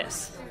like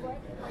this.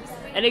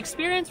 An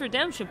Experience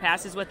Redemption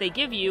Pass is what they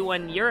give you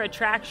when your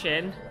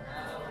attraction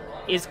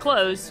is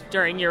closed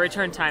during your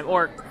return time,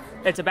 or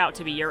it's about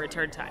to be your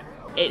return time.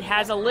 It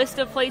has a list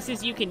of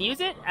places you can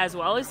use it, as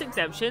well as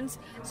exemptions.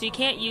 So you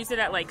can't use it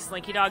at like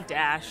Slinky Dog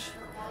Dash.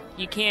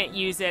 You can't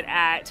use it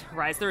at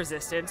Rise the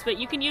Resistance, but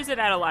you can use it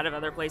at a lot of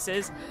other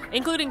places,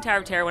 including Tower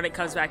of Terror when it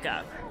comes back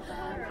up.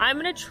 I'm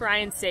going to try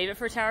and save it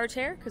for Tower of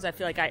Terror, because I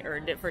feel like I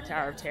earned it for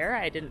Tower of Terror.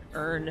 I didn't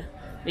earn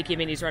Mickey and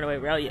Minnie's Runaway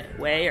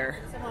Railway or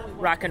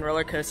Rock and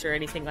Roller Coaster or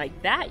anything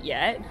like that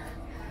yet.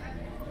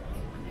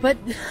 But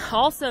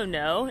also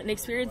know, an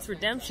Experience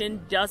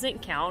Redemption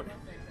doesn't count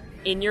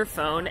in your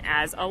phone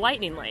as a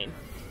lightning lane.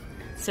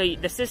 So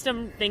the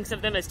system thinks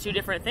of them as 2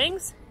 different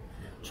things,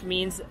 which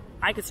means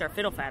I could start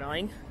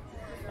fiddle-faddling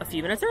a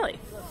few minutes early.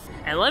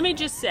 And let me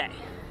just say,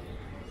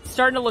 It's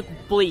starting to look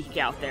bleak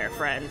out there,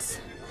 friends.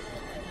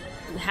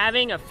 I'm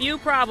having a few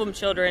problem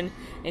children,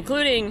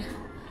 including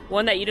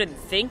one that you didn't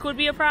think would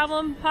be a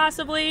problem,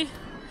 possibly,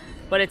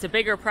 but it's a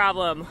bigger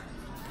problem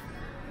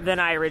than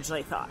I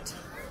originally thought.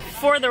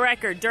 For the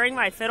record, during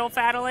my fiddle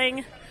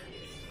faddling,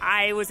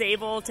 I was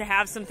able to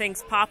have some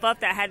things pop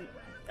up that had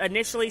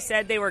initially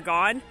said they were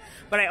gone,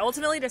 but I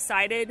ultimately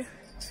decided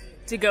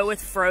to go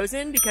with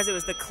Frozen because it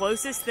was the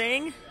closest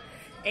thing,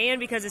 and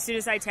because as soon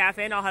as I tap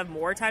in, I'll have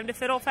more time to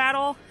fiddle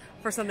faddle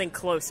for something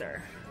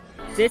closer.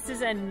 This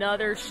is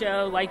another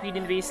show like Beauty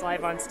and the Beast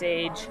live on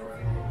stage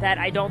that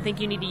I don't think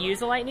you need to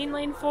use a lightning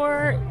lane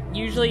for.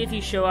 Usually if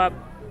you show up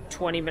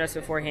 20 minutes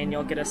beforehand,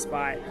 you'll get a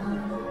spot.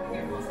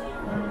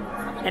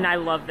 And I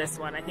love this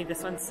one. I think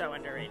this one's so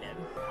underrated.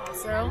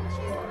 Also,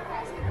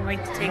 I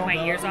like to take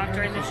my ears off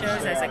during the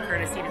shows as a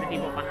courtesy to the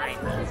people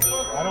behind me.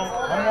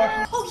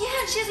 Oh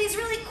yeah, she has these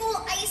really cool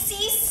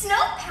icy snow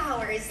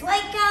powers,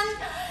 like pew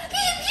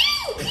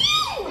pew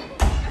pew.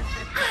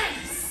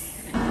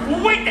 Ice.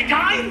 Wait, the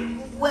guy?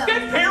 Well,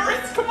 Good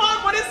parents? Come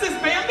on, what is this,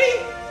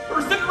 Bambi?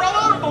 Or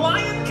Cinderella, or The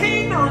Lion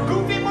King, or a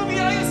Goofy movie,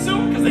 I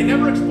assume? Because they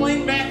never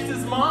explained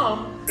Max's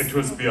mom. It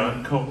was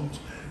beyond cold.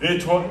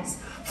 It was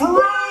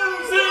Frozen!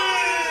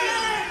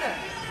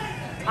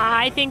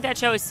 I think that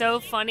show is so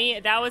funny.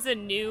 That was a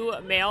new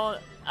male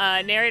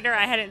narrator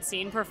I hadn't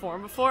seen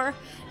perform before,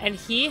 and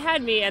he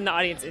had me and the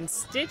audience in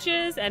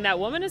stitches, and that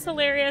woman is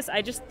hilarious.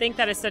 I just think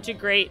that is such a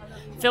great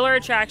filler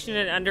attraction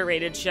and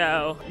underrated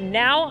show.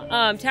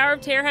 Now, Tower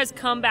of Terror has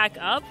come back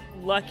up.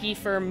 Lucky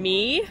for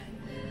me.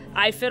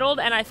 I fiddled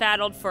and I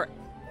faddled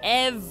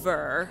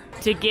forever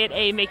to get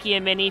a Mickey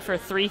and Minnie for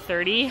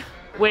 $3.30,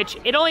 which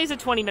it only is a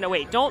 20-minute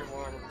wait. Don't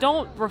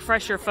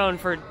refresh your phone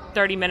for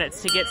 30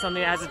 minutes to get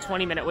something that has a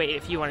 20-minute wait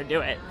if you want to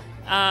do it.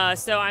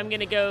 So I'm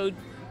gonna go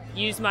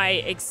use my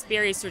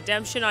Experience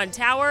Redemption on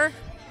Tower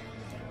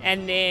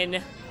and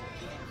then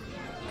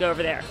go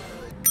over there.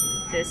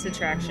 This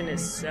attraction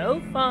is so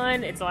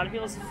fun. It's a lot of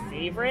people's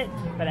favorite,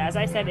 but as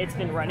I said, it's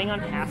been running on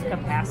half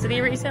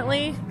capacity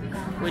recently,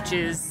 which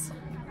is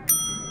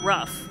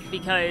rough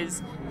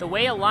because the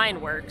way a line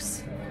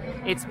works,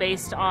 it's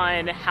based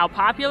on how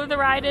popular the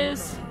ride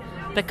is,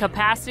 the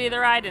capacity of the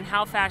ride, and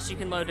how fast you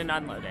can load and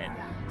unload it.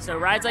 So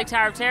rides like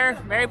Tower of Terror,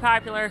 very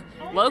popular,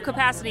 low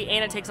capacity,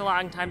 and it takes a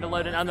long time to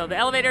load and unload the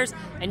elevators,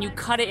 and you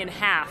cut it in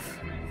half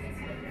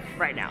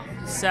right now.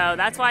 So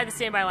that's why the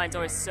standby line's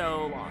always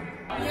so long.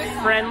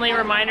 Friendly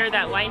reminder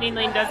that lightning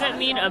lane doesn't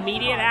mean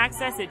immediate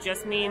access, it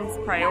just means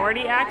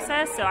priority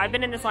access. So I've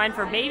been in this line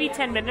for maybe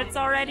 10 minutes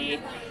already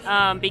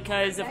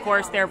because of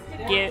course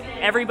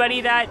everybody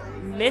that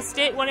missed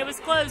it when it was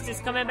closed is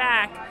coming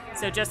back.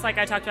 So just like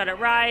I talked about at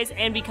Rise,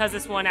 and because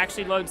this one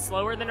actually loads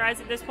slower than Rise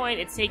at this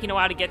point, it's taking a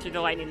while to get through the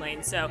lightning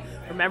lane. So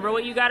remember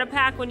what you gotta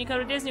pack when you come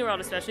to Disney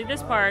World, especially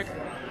this park.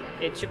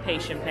 It's your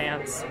patient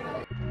pants.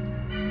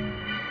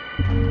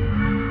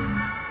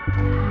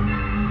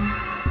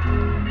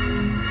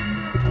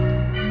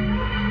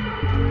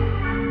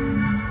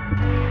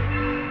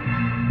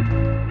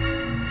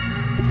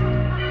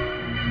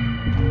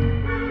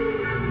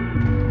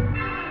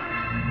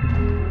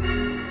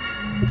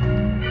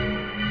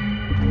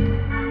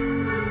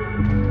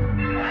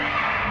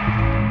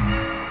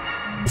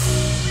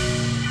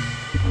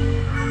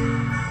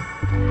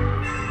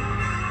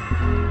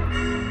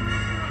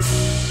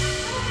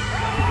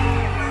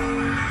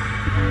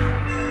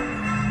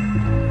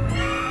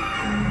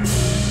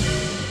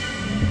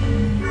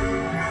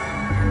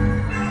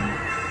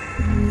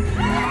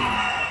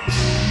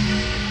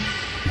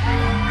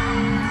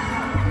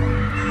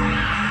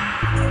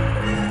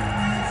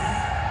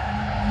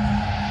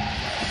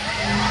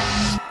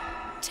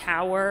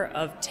 Tower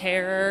of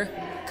Terror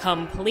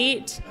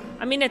complete.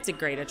 I mean, it's a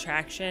great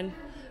attraction.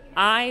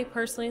 I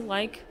personally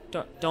like,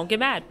 don't get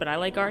mad, but I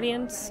like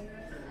Guardians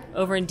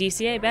over in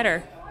DCA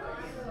better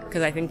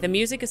because I think the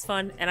music is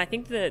fun and I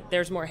think that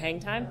there's more hang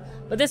time.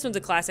 But this one's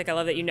a classic. I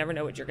love that you never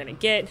know what you're gonna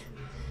get.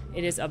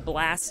 It is a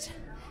blast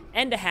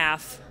and a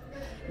half.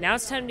 Now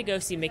it's time to go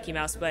see Mickey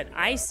Mouse, but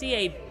I see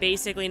a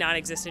basically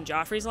non-existent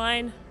Joffrey's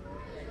line.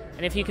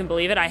 And if you can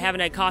believe it, I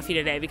haven't had coffee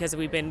today because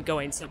we've been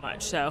going so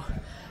much. So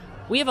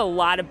we have a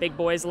lot of big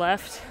boys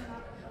left.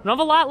 We don't have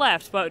a lot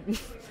left, but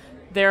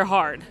they're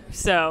hard.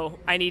 So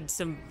I need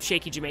some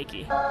shaky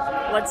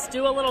Jamaica. Let's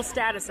do a little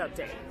status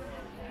update.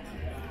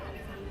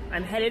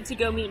 I'm headed to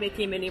go meet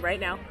Mickey and Minnie right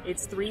now.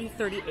 It's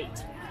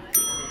 3:38.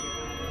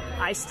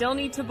 I still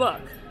need to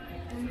book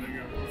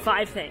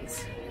 5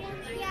 things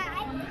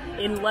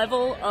in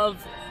level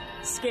of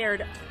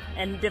scared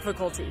and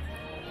difficulty,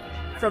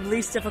 from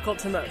least difficult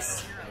to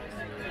most.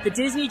 The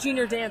Disney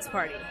Junior Dance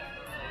Party,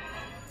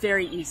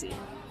 very easy.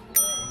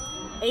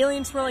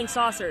 Alien Swirling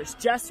Saucers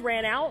just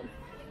ran out,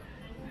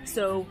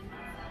 so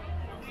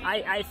I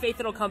have faith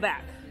it'll come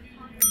back,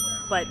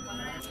 but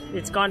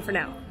it's gone for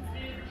now.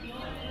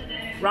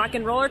 Rock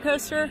and Roller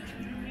Coaster,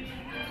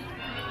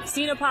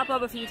 seen it pop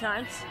up a few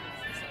times,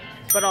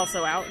 but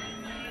also out.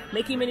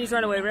 Mickey Minnie's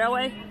Runaway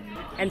Railway,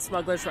 and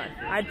Smuggler's Run.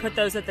 I'd put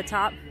those at the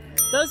top.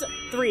 Those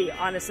 3,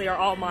 honestly, are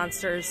all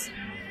monsters.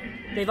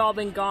 They've all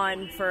been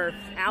gone for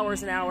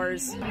hours and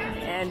hours,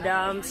 and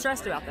I'm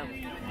stressed about them.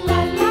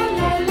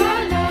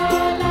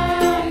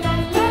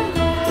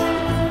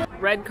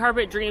 Red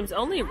Carpet Dreams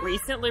only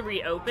recently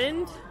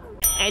reopened,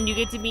 and you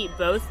get to meet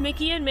both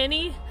Mickey and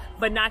Minnie,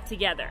 but not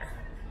together.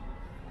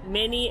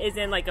 Minnie is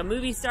in like a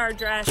movie star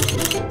dress,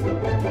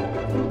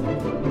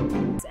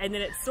 and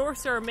then it's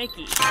Sorcerer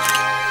Mickey.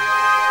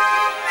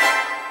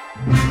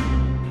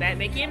 Met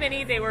Mickey and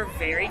Minnie, they were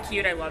very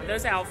cute. I love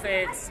those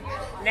outfits.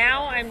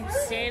 Now I'm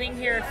standing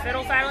here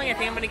fiddle-faddling. I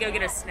think I'm gonna go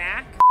get a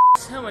snack.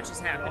 So much has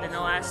happened in the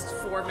last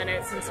 4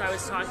 minutes since I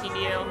was talking to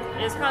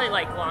you. It's probably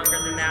like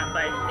longer than that,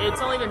 but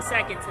it's only been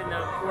seconds in the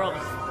world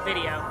of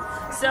video.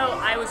 So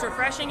I was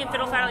refreshing and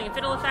fiddle-faddling and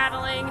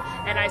fiddle-faddling,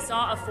 and I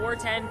saw a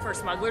 410 for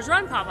Smuggler's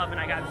Run pop up, and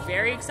I got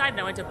very excited.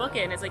 I went to book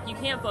it, and it's like, you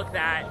can't book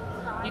that.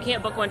 You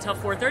can't book one until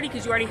 4:30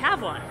 because you already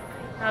have one.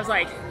 And I was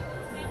like,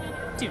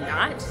 do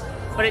not.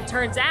 But it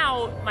turns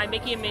out my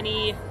Mickey and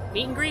Minnie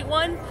meet and greet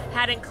one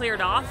hadn't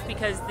cleared off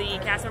because the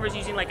cast member was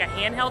using like a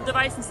handheld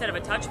device instead of a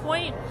touch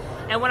point.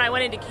 And when I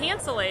went in to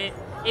cancel it,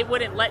 it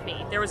wouldn't let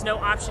me. There was no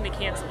option to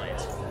cancel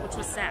it, which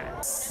was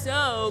sad.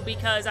 So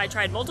because I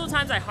tried multiple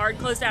times, I hard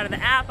closed out of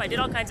the app, I did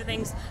all kinds of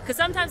things. Because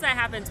sometimes that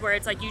happens where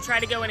it's like you try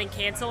to go in and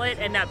cancel it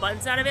and that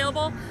button's not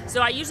available.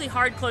 So I usually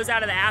hard close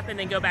out of the app and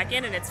then go back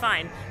in and it's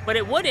fine. But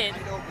it wouldn't.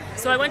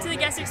 So I went to the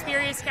guest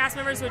experience cast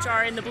members, which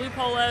are in the blue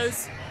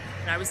polos,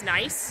 and I was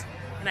nice.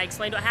 And I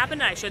explained what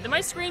happened, and I showed them my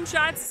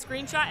screenshots,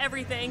 screenshot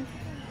everything.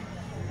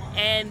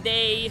 And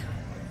they,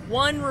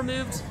 one,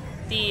 removed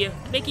the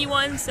Mickey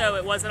one, so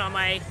it wasn't on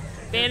my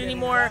band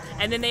anymore.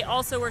 And then they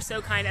also were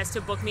so kind as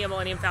to book me a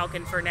Millennium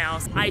Falcon for now.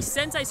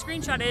 Since I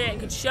screenshotted it and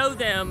could show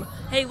them,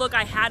 hey, look,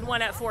 I had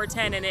one at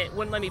 410 and it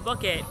wouldn't let me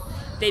book it,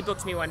 they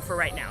booked me one for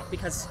right now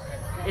because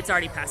it's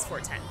already past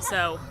 410.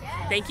 So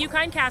thank you,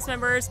 kind cast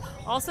members.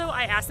 Also,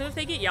 I asked them if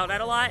they get yelled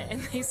at a lot,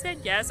 and they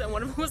said yes. And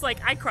one of them was like,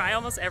 I cry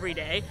almost every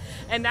day.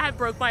 And that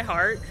broke my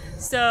heart.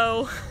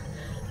 So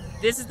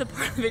this is the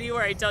part of the video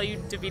where I tell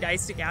you to be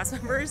nice to cast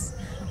members.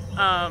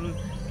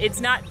 It's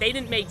not, they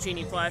didn't make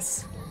Genie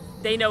Plus.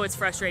 They know it's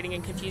frustrating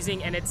and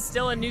confusing, and it's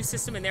still a new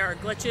system, and there are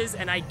glitches,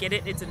 and I get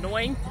it, it's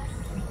annoying.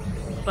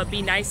 But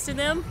be nice to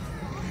them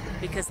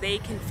because they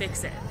can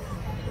fix it.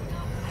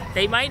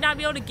 They might not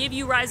be able to give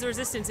you Rise of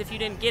Resistance if you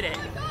didn't get it,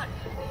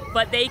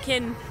 but they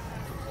can,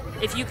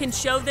 if you can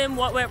show them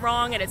what went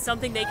wrong and it's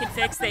something they can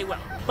fix, they will.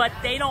 But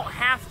they don't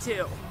have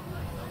to.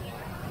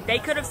 They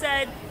could have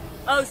said,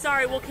 oh,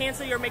 sorry, we'll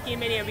cancel your Mickey and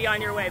Minnie and be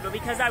on your way. But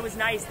because I was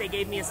nice, they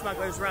gave me a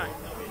Smuggler's Run.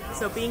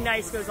 So being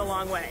nice goes a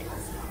long way.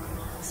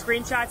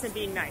 Screenshots and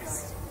being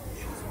nice.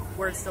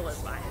 Words to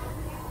live by.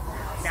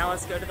 Now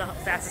let's go to the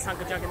fastest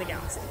hunk of junk in the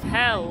galaxy.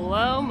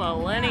 Hello,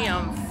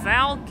 Millennium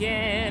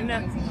Falcon.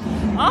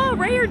 Oh,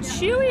 Ray or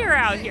Chewie are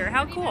out here.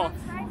 How cool.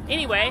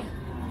 Anyway,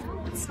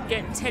 let's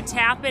get to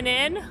tapping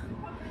in.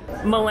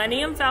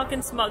 Millennium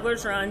Falcon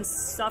Smuggler's Run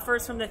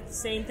suffers from the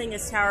same thing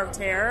as Tower of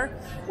Terror,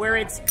 where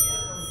it's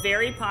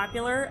very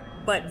popular,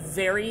 but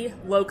very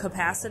low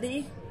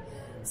capacity.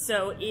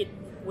 So it,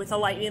 with a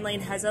lightning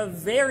lane, has a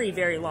very,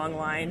 very long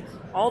line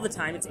all the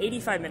time. It's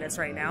 85 minutes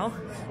right now.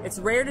 It's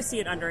rare to see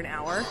it under an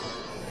hour.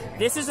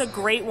 This is a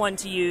great one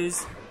to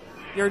use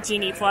your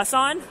Genie Plus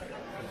on.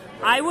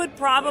 I would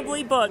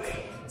probably book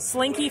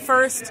Slinky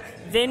first,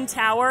 then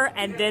Tower,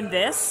 and then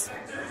this.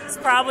 It's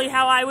probably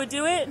how I would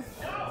do it.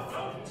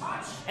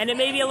 And it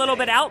may be a little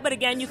bit out, but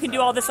again, you can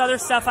do all this other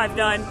stuff I've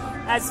done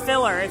as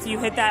filler if you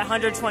hit that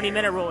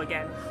 120-minute rule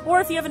again. Or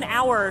if you have an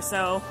hour or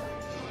so,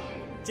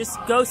 just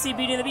go see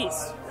Beauty and the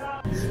Beast.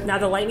 Now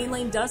the lightning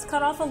lane does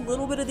cut off a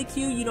little bit of the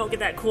queue. You don't get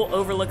that cool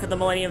overlook of the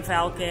Millennium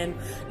Falcon.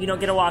 You don't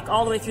get to walk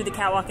all the way through the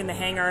catwalk in the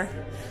hangar.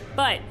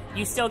 But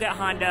you still get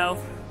Hondo,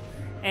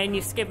 and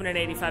you skip in an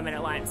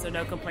 85-minute line, so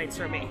no complaints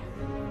from me.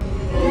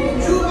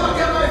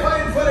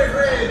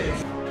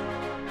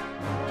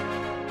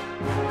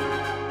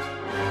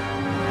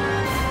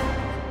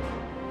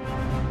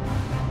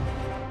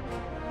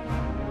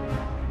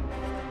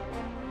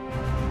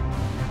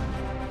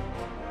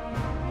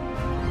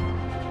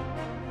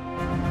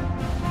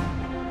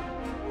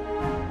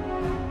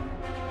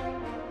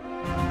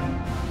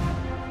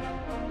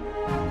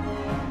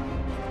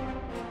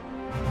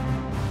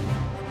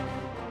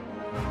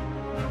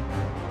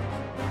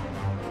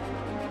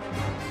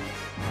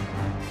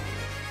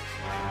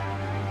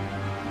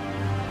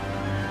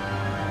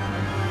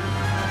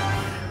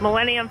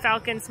 Millennium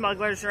Falcon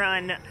Smuggler's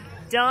Run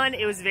done.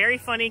 It was very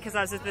funny because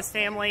I was with this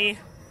family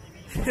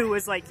who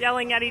was like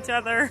yelling at each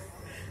other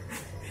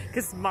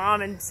because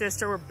mom and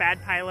sister were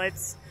bad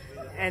pilots,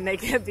 and they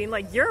kept being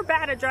like, you're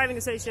bad at driving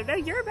a spaceship, no,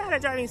 you're bad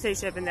at driving a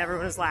spaceship, and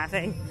everyone was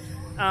laughing.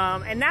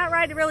 And that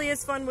ride really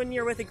is fun when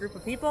you're with a group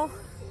of people.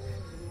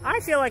 I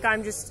feel like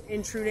I'm just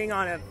intruding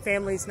on a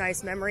family's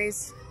nice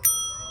memories,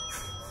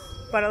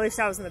 but at least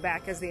I was in the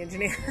back as the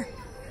engineer.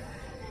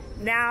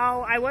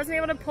 Now, I wasn't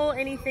able to pull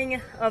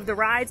anything of the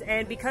rides,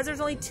 and because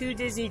there's only 2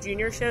 Disney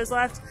Junior shows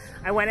left,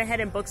 I went ahead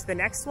and booked the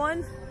next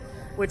one,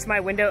 which my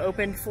window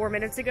opened 4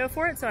 minutes ago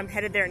for it, so I'm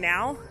headed there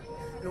now.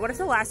 And what if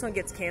the last one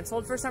gets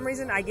canceled for some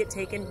reason? I get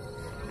taken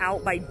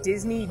out by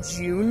Disney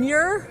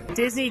Junior.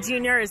 Disney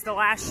Junior is the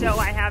last show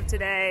I have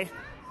today.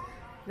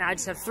 Now I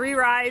just have 3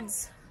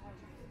 rides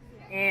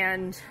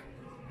and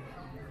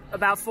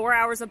about 4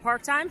 hours of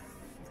park time,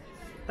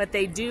 but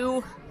they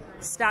do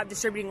stop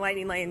distributing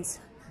lightning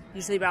lanes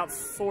usually about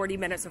 40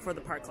 minutes before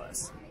the park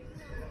closes.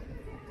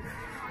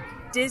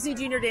 Disney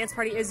Junior Dance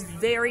Party is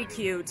very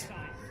cute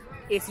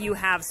if you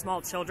have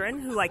small children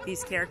who like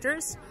these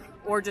characters,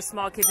 or just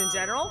small kids in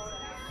general.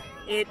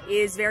 It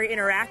is very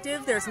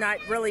interactive. There's not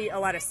really a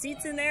lot of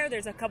seats in there.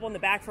 There's a couple in the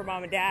back for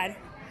mom and dad,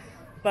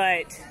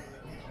 but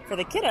for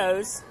the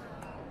kiddos,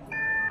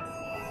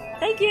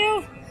 thank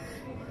you,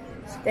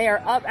 they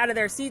are up out of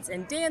their seats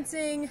and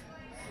dancing,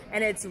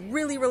 and it's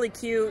really, really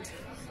cute.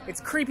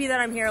 It's creepy that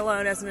I'm here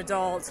alone as an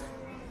adult,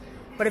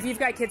 but if you've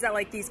got kids that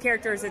like these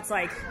characters, it's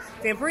like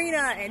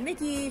Vampirina and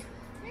Mickey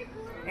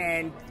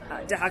and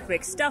Huck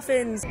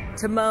McStuffins,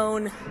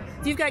 Timon.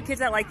 If you've got kids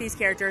that like these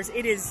characters,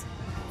 it is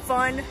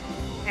fun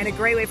and a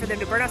great way for them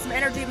to burn out some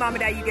energy. Mom and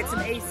dad, you get some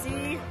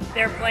AC.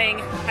 They're playing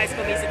High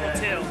School Musical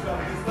too.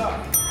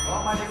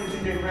 Well, my name is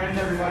DJ Brandon,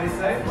 everybody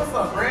say. What's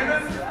up,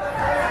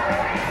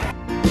 Brandon?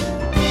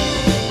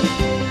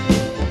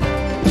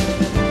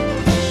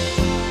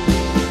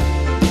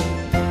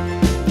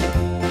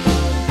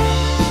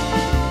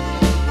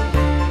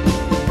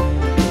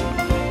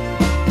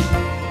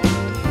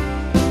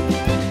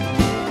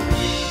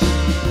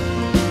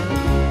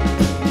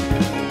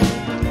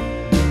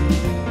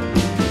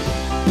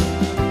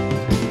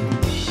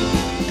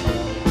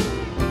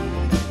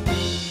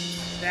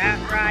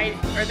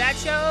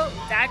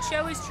 That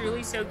show is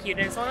truly so cute,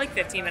 and it's only like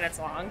 15 minutes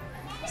long,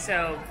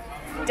 so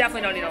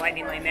definitely don't need a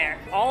lightning lane there.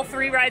 All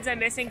 3 rides I'm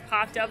missing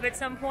popped up at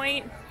some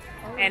point,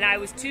 and I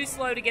was too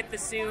slow to get the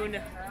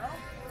Soon,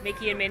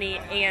 Mickey and Minnie,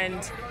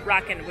 and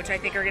Rockin', which I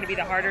think are going to be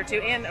the harder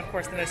 2, and of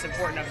course the most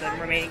important of the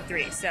remaining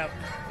 3. So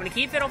I'm going to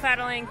keep fiddle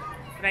faddling,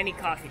 but I need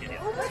coffee to do.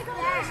 Oh my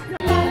gosh.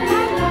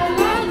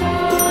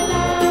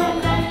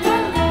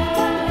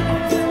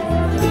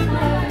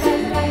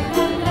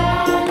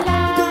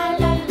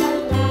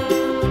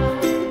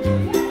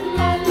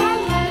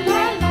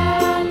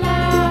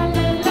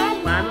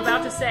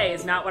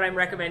 Is not what I'm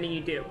recommending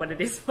you do, but it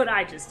is what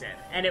I just did,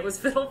 and it was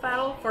fiddle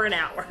faddle for an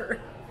hour.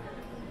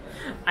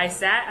 I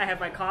sat, I had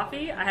my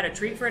coffee, I had a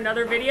treat for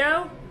another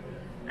video,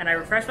 and I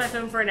refreshed my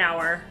phone for an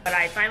hour, but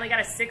I finally got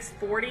a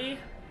 640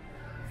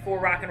 for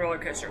Rock and Roller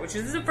Coaster, which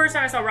is the first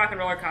time I saw Rock and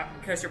Roller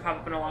Coaster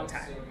pop up in a long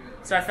time,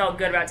 so I felt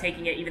good about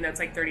taking it, even though it's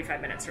like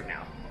 35 minutes from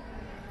now.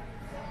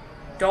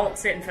 Don't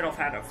sit and fiddle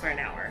faddle for an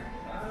hour.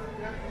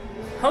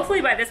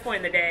 Hopefully by this point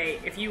in the day,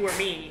 if you were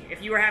me,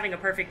 if you were having a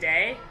perfect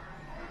day,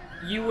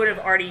 you would have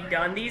already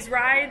done these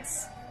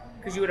rides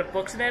because you would have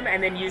booked them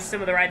and then used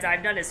some of the rides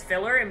I've done as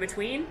filler in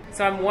between.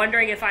 So I'm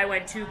wondering if I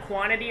went too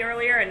quantity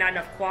earlier and not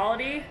enough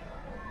quality.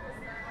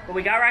 But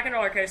we got Rock and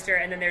Roller Coaster,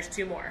 and then there's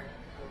 2 more.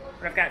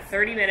 But I've got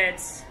 30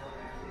 minutes,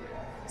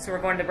 so we're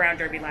going to the Brown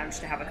Derby Lounge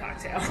to have a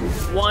cocktail.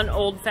 One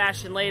old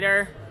fashioned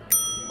later,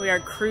 we are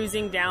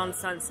cruising down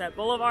Sunset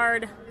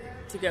Boulevard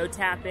to go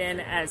tap in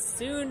as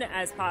soon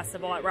as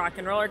possible at Rock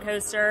and Roller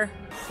Coaster.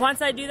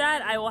 Once I do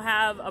that, I will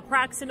have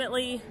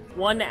approximately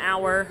 1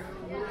 hour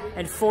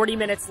and 40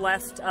 minutes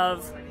left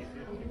of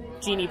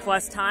Genie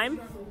Plus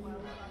time,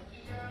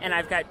 and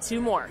I've got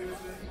 2 more.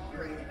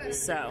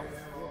 So,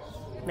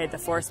 may the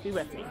force be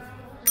with me.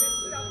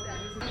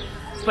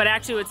 But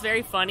actually what's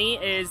very funny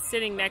is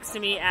sitting next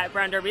to me at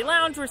Brown Derby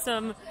Lounge were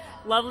some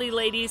lovely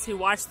ladies who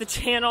watch the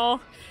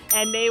channel,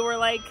 and they were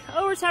like,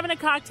 oh, we're just having a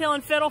cocktail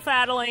and fiddle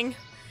faddling.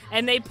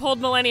 And they pulled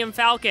Millennium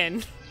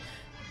Falcon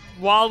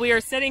while we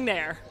were sitting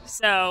there.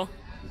 So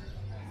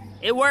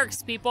it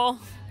works, people.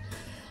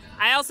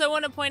 I also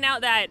want to point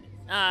out that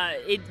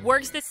it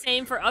works the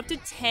same for up to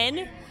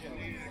 10.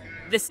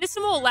 The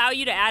system will allow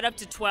you to add up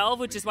to 12,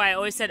 which is why I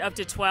always said up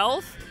to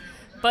 12.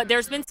 But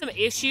there's been some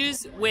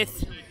issues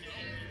with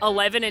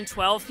 11 and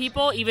 12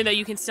 people, even though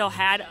you can still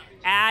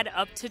add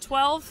up to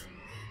 12,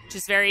 which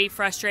is very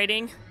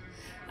frustrating.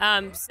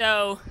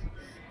 So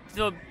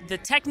the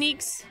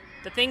techniques,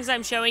 the things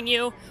I'm showing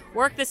you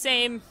work the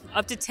same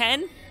up to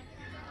 10.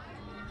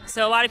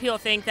 So a lot of people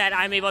think that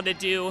I'm able to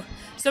do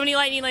so many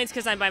lightning lanes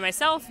because I'm by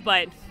myself,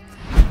 but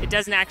it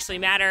doesn't actually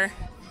matter.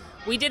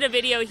 We did a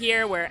video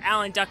here where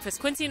Alan, Duckfist,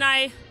 Quincy, and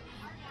I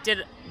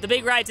did the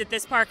big rides at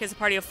this park as a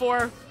party of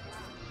 4.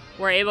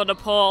 We're able to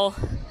pull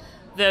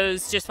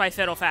those just by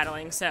fiddle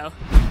faddling. So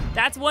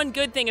that's one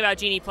good thing about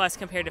Genie Plus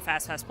compared to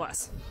Fast Pass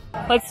Plus.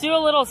 Let's do a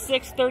little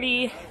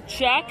 6:30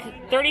 check.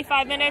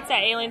 35 minutes at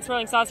Alien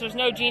Swirling Saucers,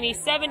 no Genie.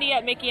 70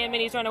 at Mickey and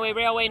Minnie's Runaway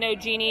Railway, no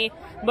Genie.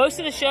 Most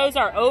of the shows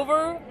are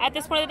over at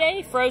this point of the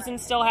day.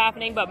 Frozen's still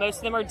happening, but most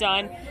of them are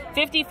done.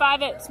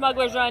 55 at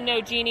Smuggler's Run, no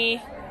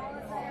Genie.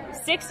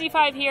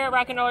 65 here at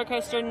Rock and Roller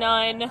Coaster,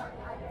 none.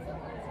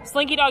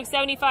 Slinky Dog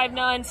 75,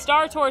 none.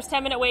 Star Tours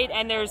 10-minute wait,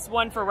 and there's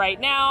one for right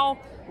now.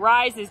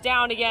 Rise is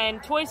down again.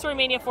 Toy Story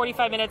Mania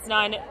 45 minutes,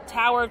 none.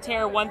 Tower of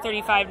Terror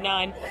 135,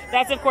 none.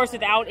 That's of course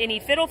without any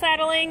fiddle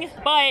faddling,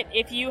 but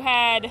if you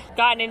had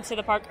gotten into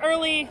the park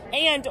early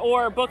and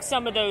or booked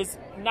some of those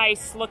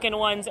nice looking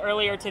ones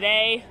earlier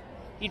today,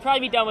 you'd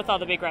probably be done with all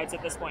the big rides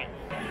at this point.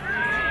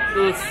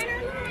 Oof.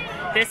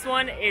 This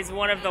one is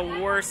one of the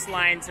worst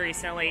lines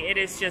recently. It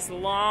is just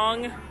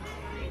long,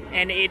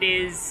 and it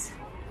is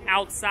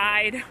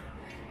outside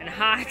and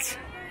hot.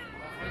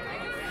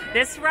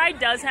 This ride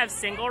does have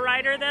single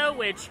rider though,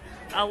 which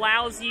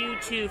allows you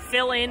to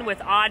fill in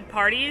with odd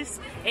parties.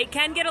 It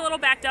can get a little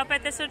backed up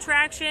at this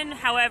attraction.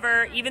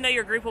 However, even though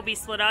your group will be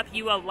split up,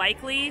 you will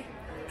likely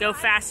go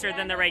faster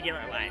than the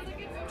regular line,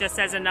 just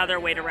as another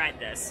way to ride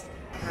this.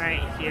 All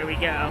right, here we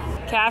go.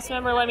 Cast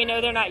member let me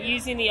know they're not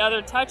using the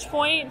other touch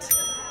point,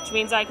 which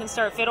means I can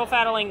start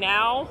fiddle-faddling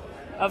now.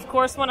 Of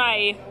course, when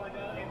I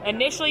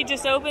initially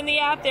just opened the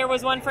app, there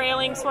was one for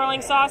Alien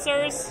Swirling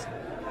Saucers,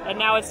 and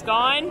now it's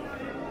gone.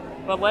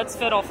 But let's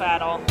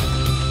fiddle-faddle.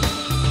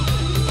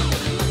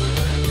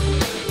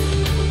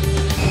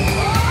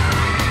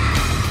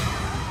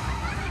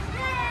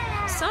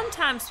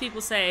 Sometimes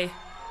people say,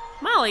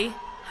 Molly,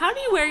 how do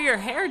you wear your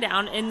hair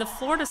down in the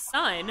Florida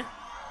sun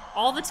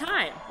all the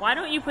time? Why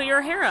don't you put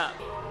your hair up?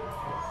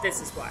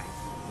 This is why.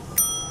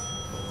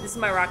 This is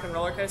my rock and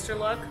roller coaster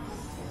look.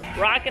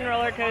 Rock and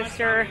roller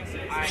coaster,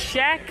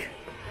 check.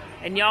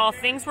 And y'all,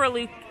 things were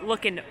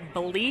looking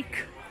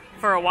bleak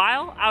for a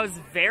while. I was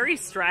very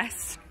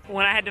stressed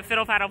when I had to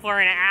fiddle-faddle for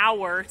an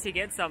hour to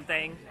get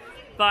something.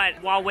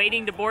 But while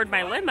waiting to board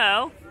my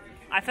limo,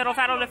 I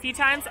fiddle-faddled a few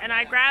times and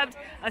I grabbed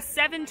a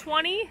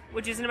 7:20,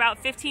 which is in about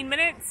 15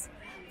 minutes,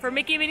 for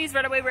Mickey and Minnie's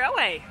Runaway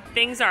Railway.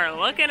 Things are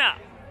looking up.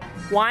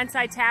 Once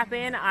I tap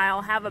in,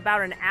 I'll have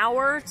about an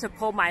hour to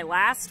pull my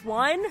last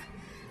one.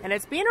 And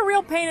it's been a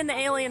real pain in the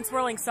Alien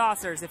Swirling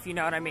Saucers, if you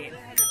know what I mean.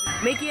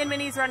 Mickey and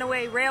Minnie's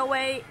Runaway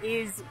Railway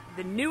is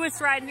the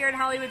newest ride here at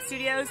Hollywood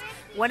Studios.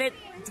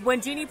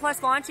 When Genie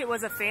Plus launched, it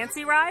was a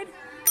fancy ride,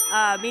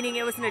 meaning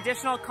it was an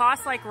additional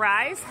cost like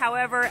Rise.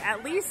 However,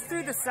 at least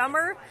through the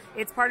summer,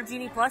 it's part of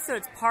Genie Plus, so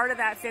it's part of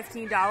that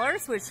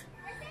 $15, which,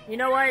 you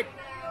know what?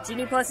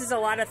 Genie Plus is a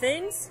lot of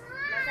things,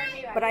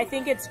 but I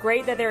think it's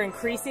great that they're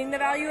increasing the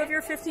value of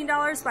your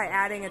 $15 by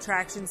adding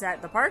attractions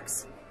at the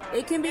parks.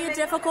 It can be a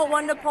difficult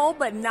one to pull,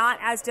 but not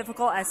as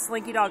difficult as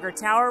Slinky Dog or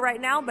Tower right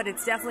now, but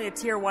it's definitely a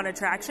tier 1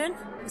 attraction.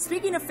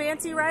 Speaking of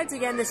fancy rides,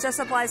 again, this just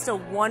applies to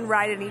one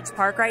ride in each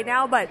park right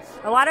now, but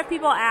a lot of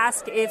people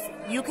ask if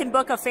you can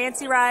book a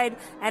fancy ride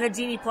and a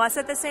Genie Plus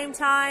at the same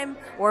time,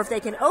 or if they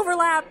can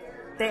overlap.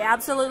 They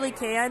absolutely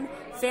can.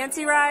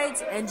 Fancy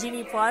rides and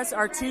Genie Plus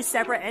are two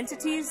separate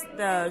entities.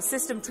 The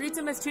system treats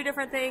them as two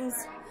different things.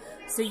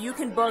 So you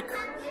can book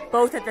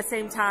both at the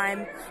same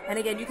time. And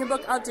again, you can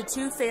book up to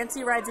 2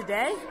 fancy rides a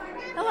day.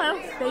 Hello,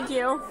 thank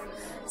you.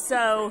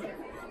 So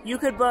you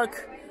could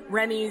book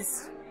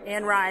Remy's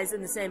and Rise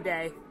in the same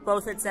day,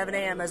 both at 7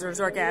 a.m. as a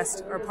resort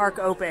guest or park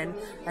open.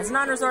 As a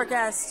non-resort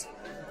guest,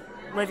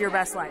 live your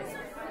best life.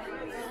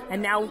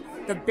 And now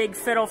the big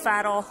fiddle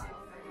faddle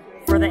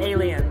for the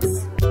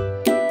aliens.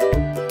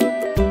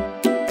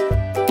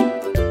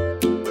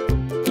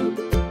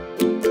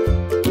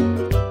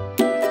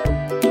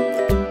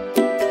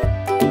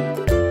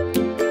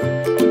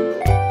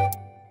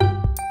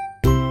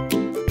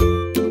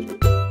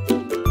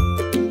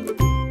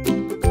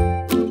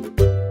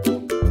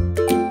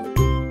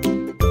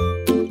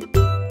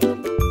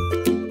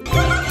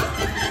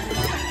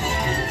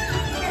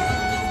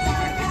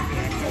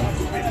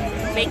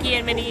 Mickey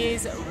and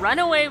Minnie's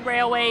Runaway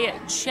Railway,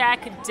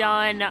 check,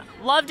 done.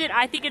 Loved it.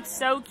 I think it's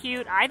so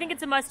cute. I think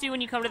it's a must-do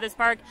when you come to this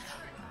park.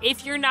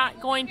 If you're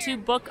not going to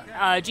book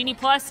Genie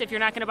Plus, if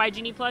you're not going to buy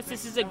Genie Plus,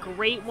 this is a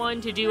great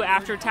one to do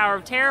after Tower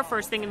of Terror,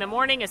 first thing in the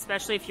morning,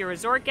 especially if you're a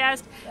resort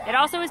guest. It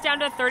also is down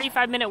to a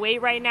 35-minute wait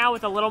right now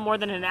with a little more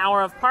than an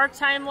hour of park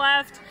time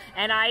left,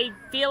 and I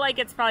feel like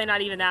it's probably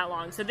not even that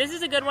long. So this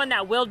is a good one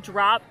that will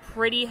drop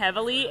pretty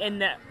heavily in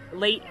the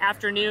late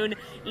afternoon,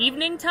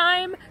 evening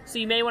time, so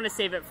you may want to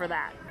save it for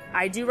that.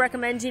 I do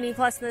recommend Genie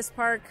Plus in this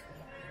park,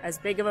 as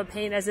big of a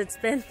pain as it's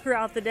been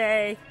throughout the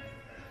day.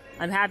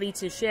 I'm happy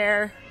to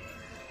share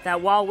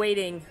that while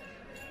waiting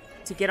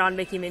to get on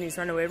Mickey and Minnie's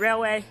Runaway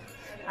Railway,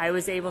 I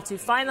was able to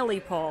finally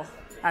pull,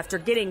 after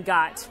getting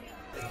got,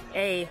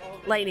 a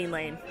lightning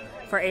lane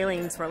for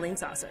Alien Swirling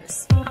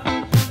Saucers.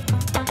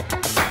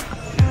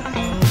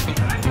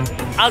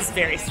 I was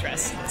very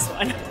stressed in this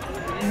one.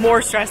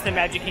 More stressed than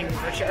Magic Kingdom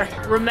for sure.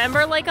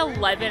 Remember like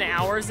 11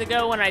 hours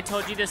ago when I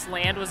told you this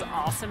land was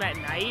awesome at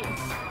night?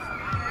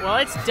 Well,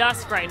 it's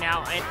dusk right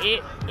now, and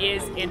it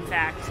is in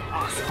fact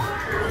awesome.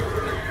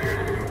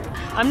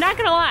 I'm not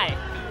gonna lie.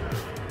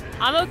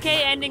 I'm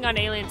okay ending on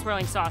Alien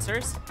Swirling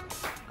Saucers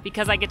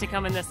because I get to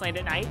come in this land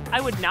at night.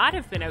 I would not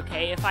have been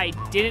okay if I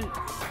didn't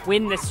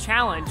win this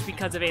challenge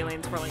because of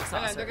Alien Swirling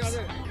Saucers.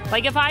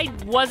 Like if I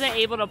wasn't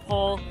able to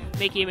pull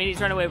Mickey and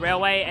Minnie's Runaway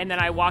Railway and then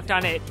I walked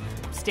on it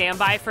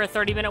standby for a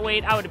 30-minute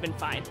wait, I would have been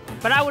fine.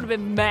 But I would have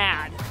been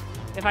mad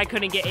if I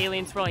couldn't get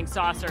Alien Swirling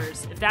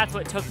Saucers, if that's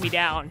what took me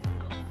down.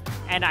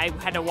 And I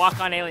had to walk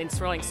on Alien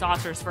Swirling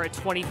Saucers for a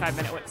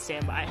 25-minute wait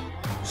standby.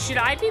 Should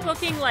I be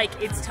booking, like,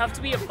 it's tough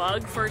to be a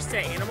bug first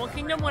at Animal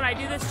Kingdom when I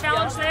do this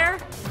challenge there?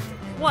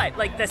 What,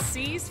 like the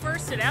Seas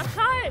first at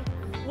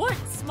Epcot? What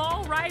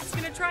small ride's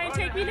gonna try and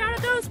take me down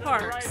at those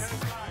parks?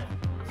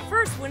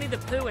 First Winnie the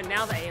Pooh and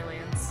now the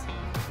aliens.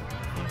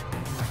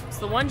 It's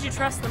the ones you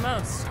trust the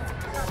most.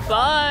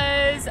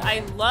 Buzz,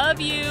 I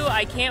love you.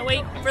 I can't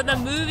wait for the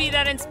movie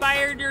that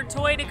inspired your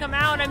toy to come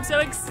out. I'm so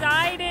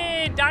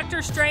excited.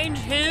 Doctor Strange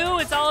who?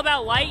 It's all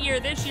about Lightyear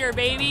this year,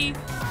 baby.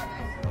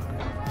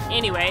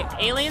 Anyway,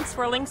 alien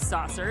swirling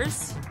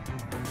saucers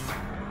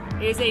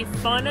is a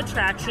fun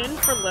attraction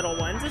for little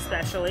ones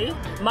especially.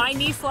 My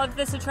niece loved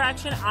this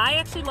attraction. I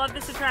actually love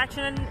this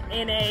attraction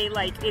in a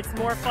like it's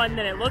more fun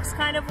than it looks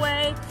kind of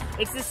way.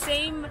 It's the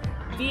same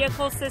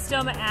vehicle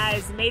system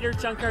as Mater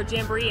Junkyard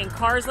Jamboree and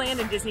Cars Land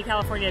and Disney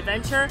California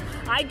Adventure.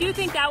 I do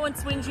think that one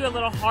swings you a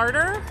little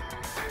harder,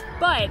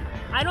 but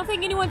I don't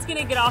think anyone's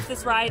gonna get off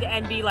this ride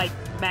and be like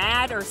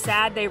mad or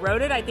sad they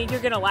rode it. I think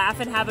you're gonna laugh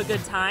and have a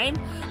good time.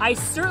 I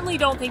certainly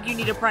don't think you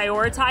need to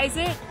prioritize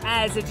it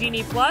as a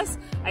Genie Plus.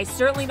 I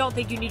certainly don't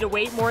think you need to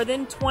wait more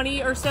than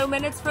 20 or so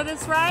minutes for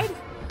this ride.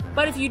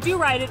 But if you do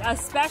ride it,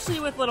 especially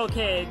with little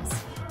kids,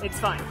 it's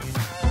fun.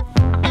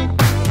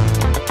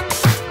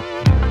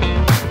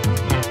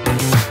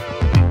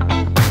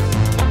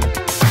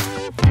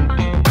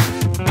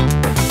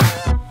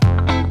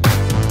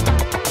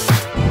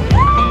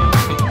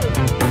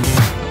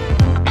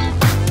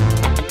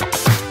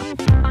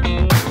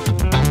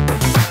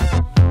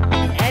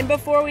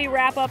 Before we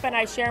wrap up and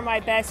I share my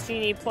best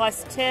Genie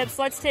Plus tips,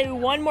 let's do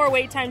one more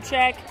wait time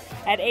check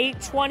at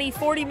 8:20,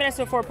 40 minutes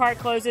before park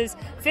closes,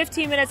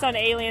 15 minutes on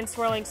Alien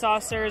Swirling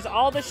Saucers.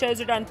 All the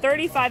shows are done,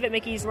 35 at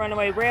Mickey's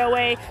Runaway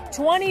Railway,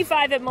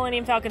 25 at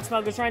Millennium Falcon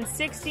Smuggler's Run,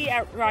 60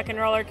 at Rock and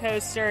Roller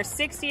Coaster,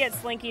 60 at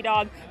Slinky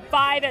Dog,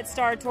 5 at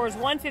Star Tours,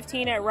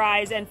 115 at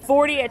Rise, and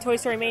 40 at Toy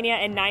Story Mania,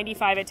 and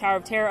 95 at Tower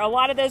of Terror. A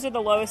lot of those are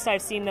the lowest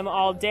I've seen them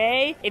all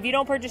day. If you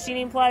don't purchase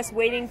Genie Plus,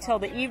 waiting till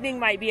the evening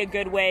might be a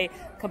good way,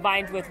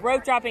 combined with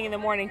rope dropping in the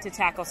morning, to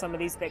tackle some of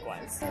these big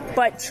ones.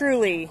 But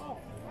truly,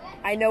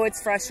 I know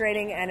it's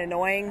frustrating and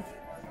annoying.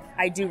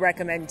 I do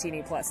recommend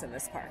Genie Plus in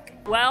this park.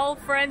 Well,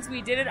 friends,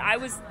 we did it. I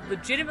was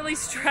legitimately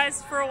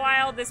stressed for a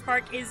while. This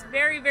park is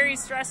very, very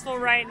stressful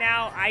right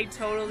now. I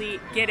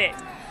totally get it.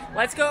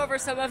 Let's go over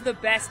some of the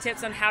best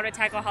tips on how to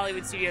tackle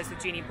Hollywood Studios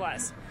with Genie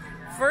Plus.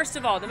 First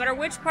of all, no matter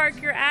which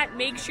park you're at,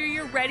 make sure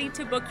you're ready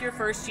to book your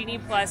first Genie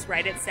Plus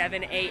right at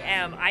 7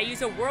 a.m. I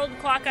use a world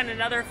clock on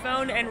another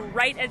phone, and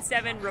right at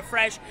 7,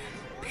 refresh,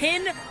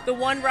 pin the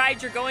one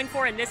ride you're going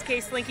for, in this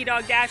case Slinky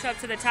Dog Dash, up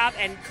to the top,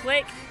 and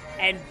click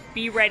and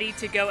be ready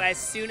to go as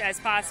soon as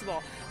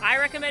possible. I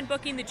recommend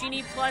booking the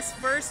Genie Plus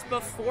first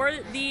before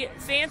the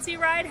fancy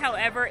ride.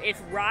 However,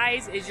 if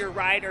Rise is your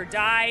ride or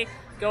die,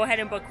 go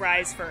ahead and book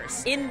Rise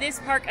first. In this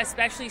park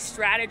especially,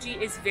 strategy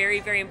is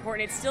very, very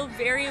important. It's still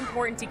very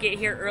important to get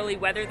here early,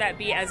 whether that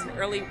be as an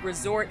early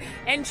resort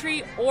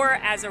entry or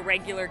as a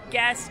regular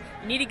guest.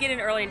 You need to get in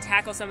early and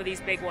tackle some of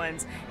these big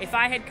ones. If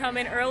I had come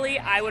in early,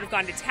 I would have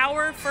gone to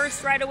Tower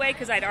first right away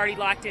because I'd already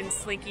locked in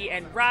Slinky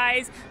and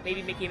Rise,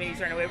 maybe Mickey and Minnie's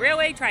Runaway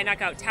Railway, try and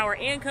knock out Tower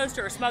and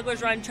Coaster or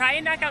Smuggler's Run. Try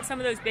and knock out some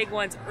of those big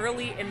ones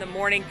early in the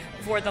morning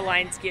before the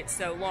lines get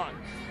so long.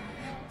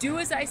 Do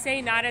as I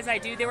say, not as I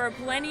do. There were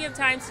plenty of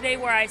times today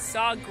where I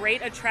saw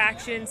great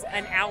attractions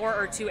an hour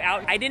or two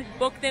out. I didn't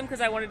book them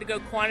because I wanted to go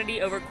quantity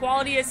over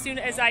quality as soon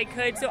as I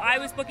could, so I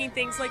was booking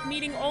things like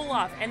Meeting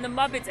Olaf and the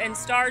Muppets and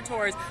Star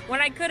Tours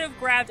when I could have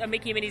grabbed a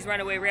Mickey and Minnie's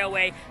Runaway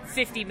Railway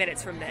 50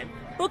 minutes from then.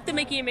 Book the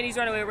Mickey and Minnie's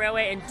Runaway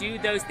Railway and do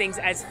those things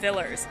as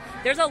fillers.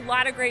 There's a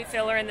lot of great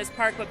filler in this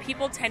park, but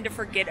people tend to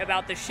forget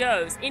about the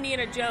shows.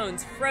 Indiana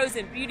Jones,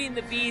 Frozen, Beauty and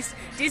the Beast,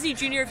 Disney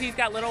Junior if you've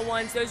got little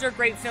ones, those are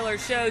great filler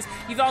shows.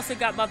 You've also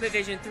got Muppet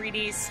Vision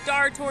 3D,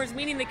 Star Tours,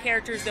 meeting the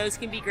characters, those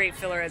can be great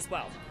filler as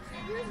well.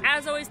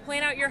 As always,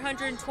 plan out your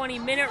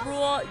 120-minute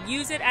rule,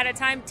 use it at a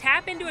time,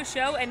 tap into a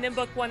show, and then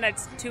book one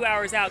that's 2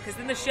 hours out, because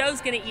then the show's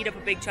going to eat up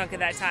a big chunk of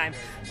that time.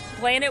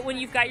 Plan it when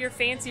you've got your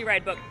fancy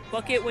ride booked.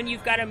 Book it when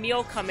you've got a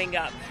meal coming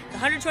up. The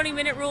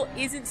 120-minute rule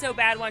isn't so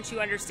bad once you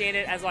understand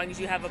it, as long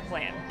as you have a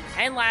plan.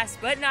 And last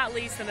but not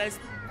least, the most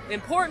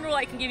important rule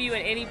I can give you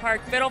in any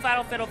park: fiddle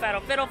faddle, fiddle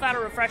faddle, fiddle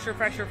faddle, refresh,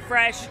 refresh,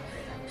 refresh.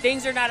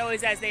 Things are not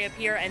always as they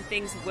appear, and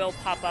things will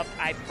pop up,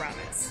 I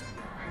promise.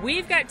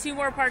 We've got 2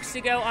 more parks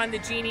to go on the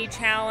Genie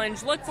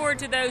Challenge. Look forward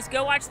to those.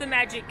 Go watch the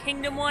Magic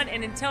Kingdom one.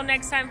 And until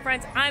next time,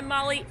 friends, I'm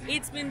Molly.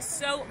 It's been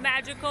so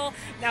magical.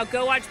 Now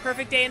go watch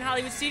Perfect Day in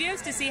Hollywood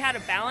Studios to see how to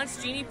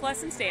balance Genie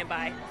Plus and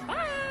Standby.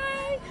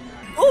 Bye!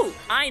 Ooh,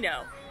 I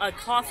know. A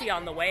coffee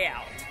on the way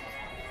out.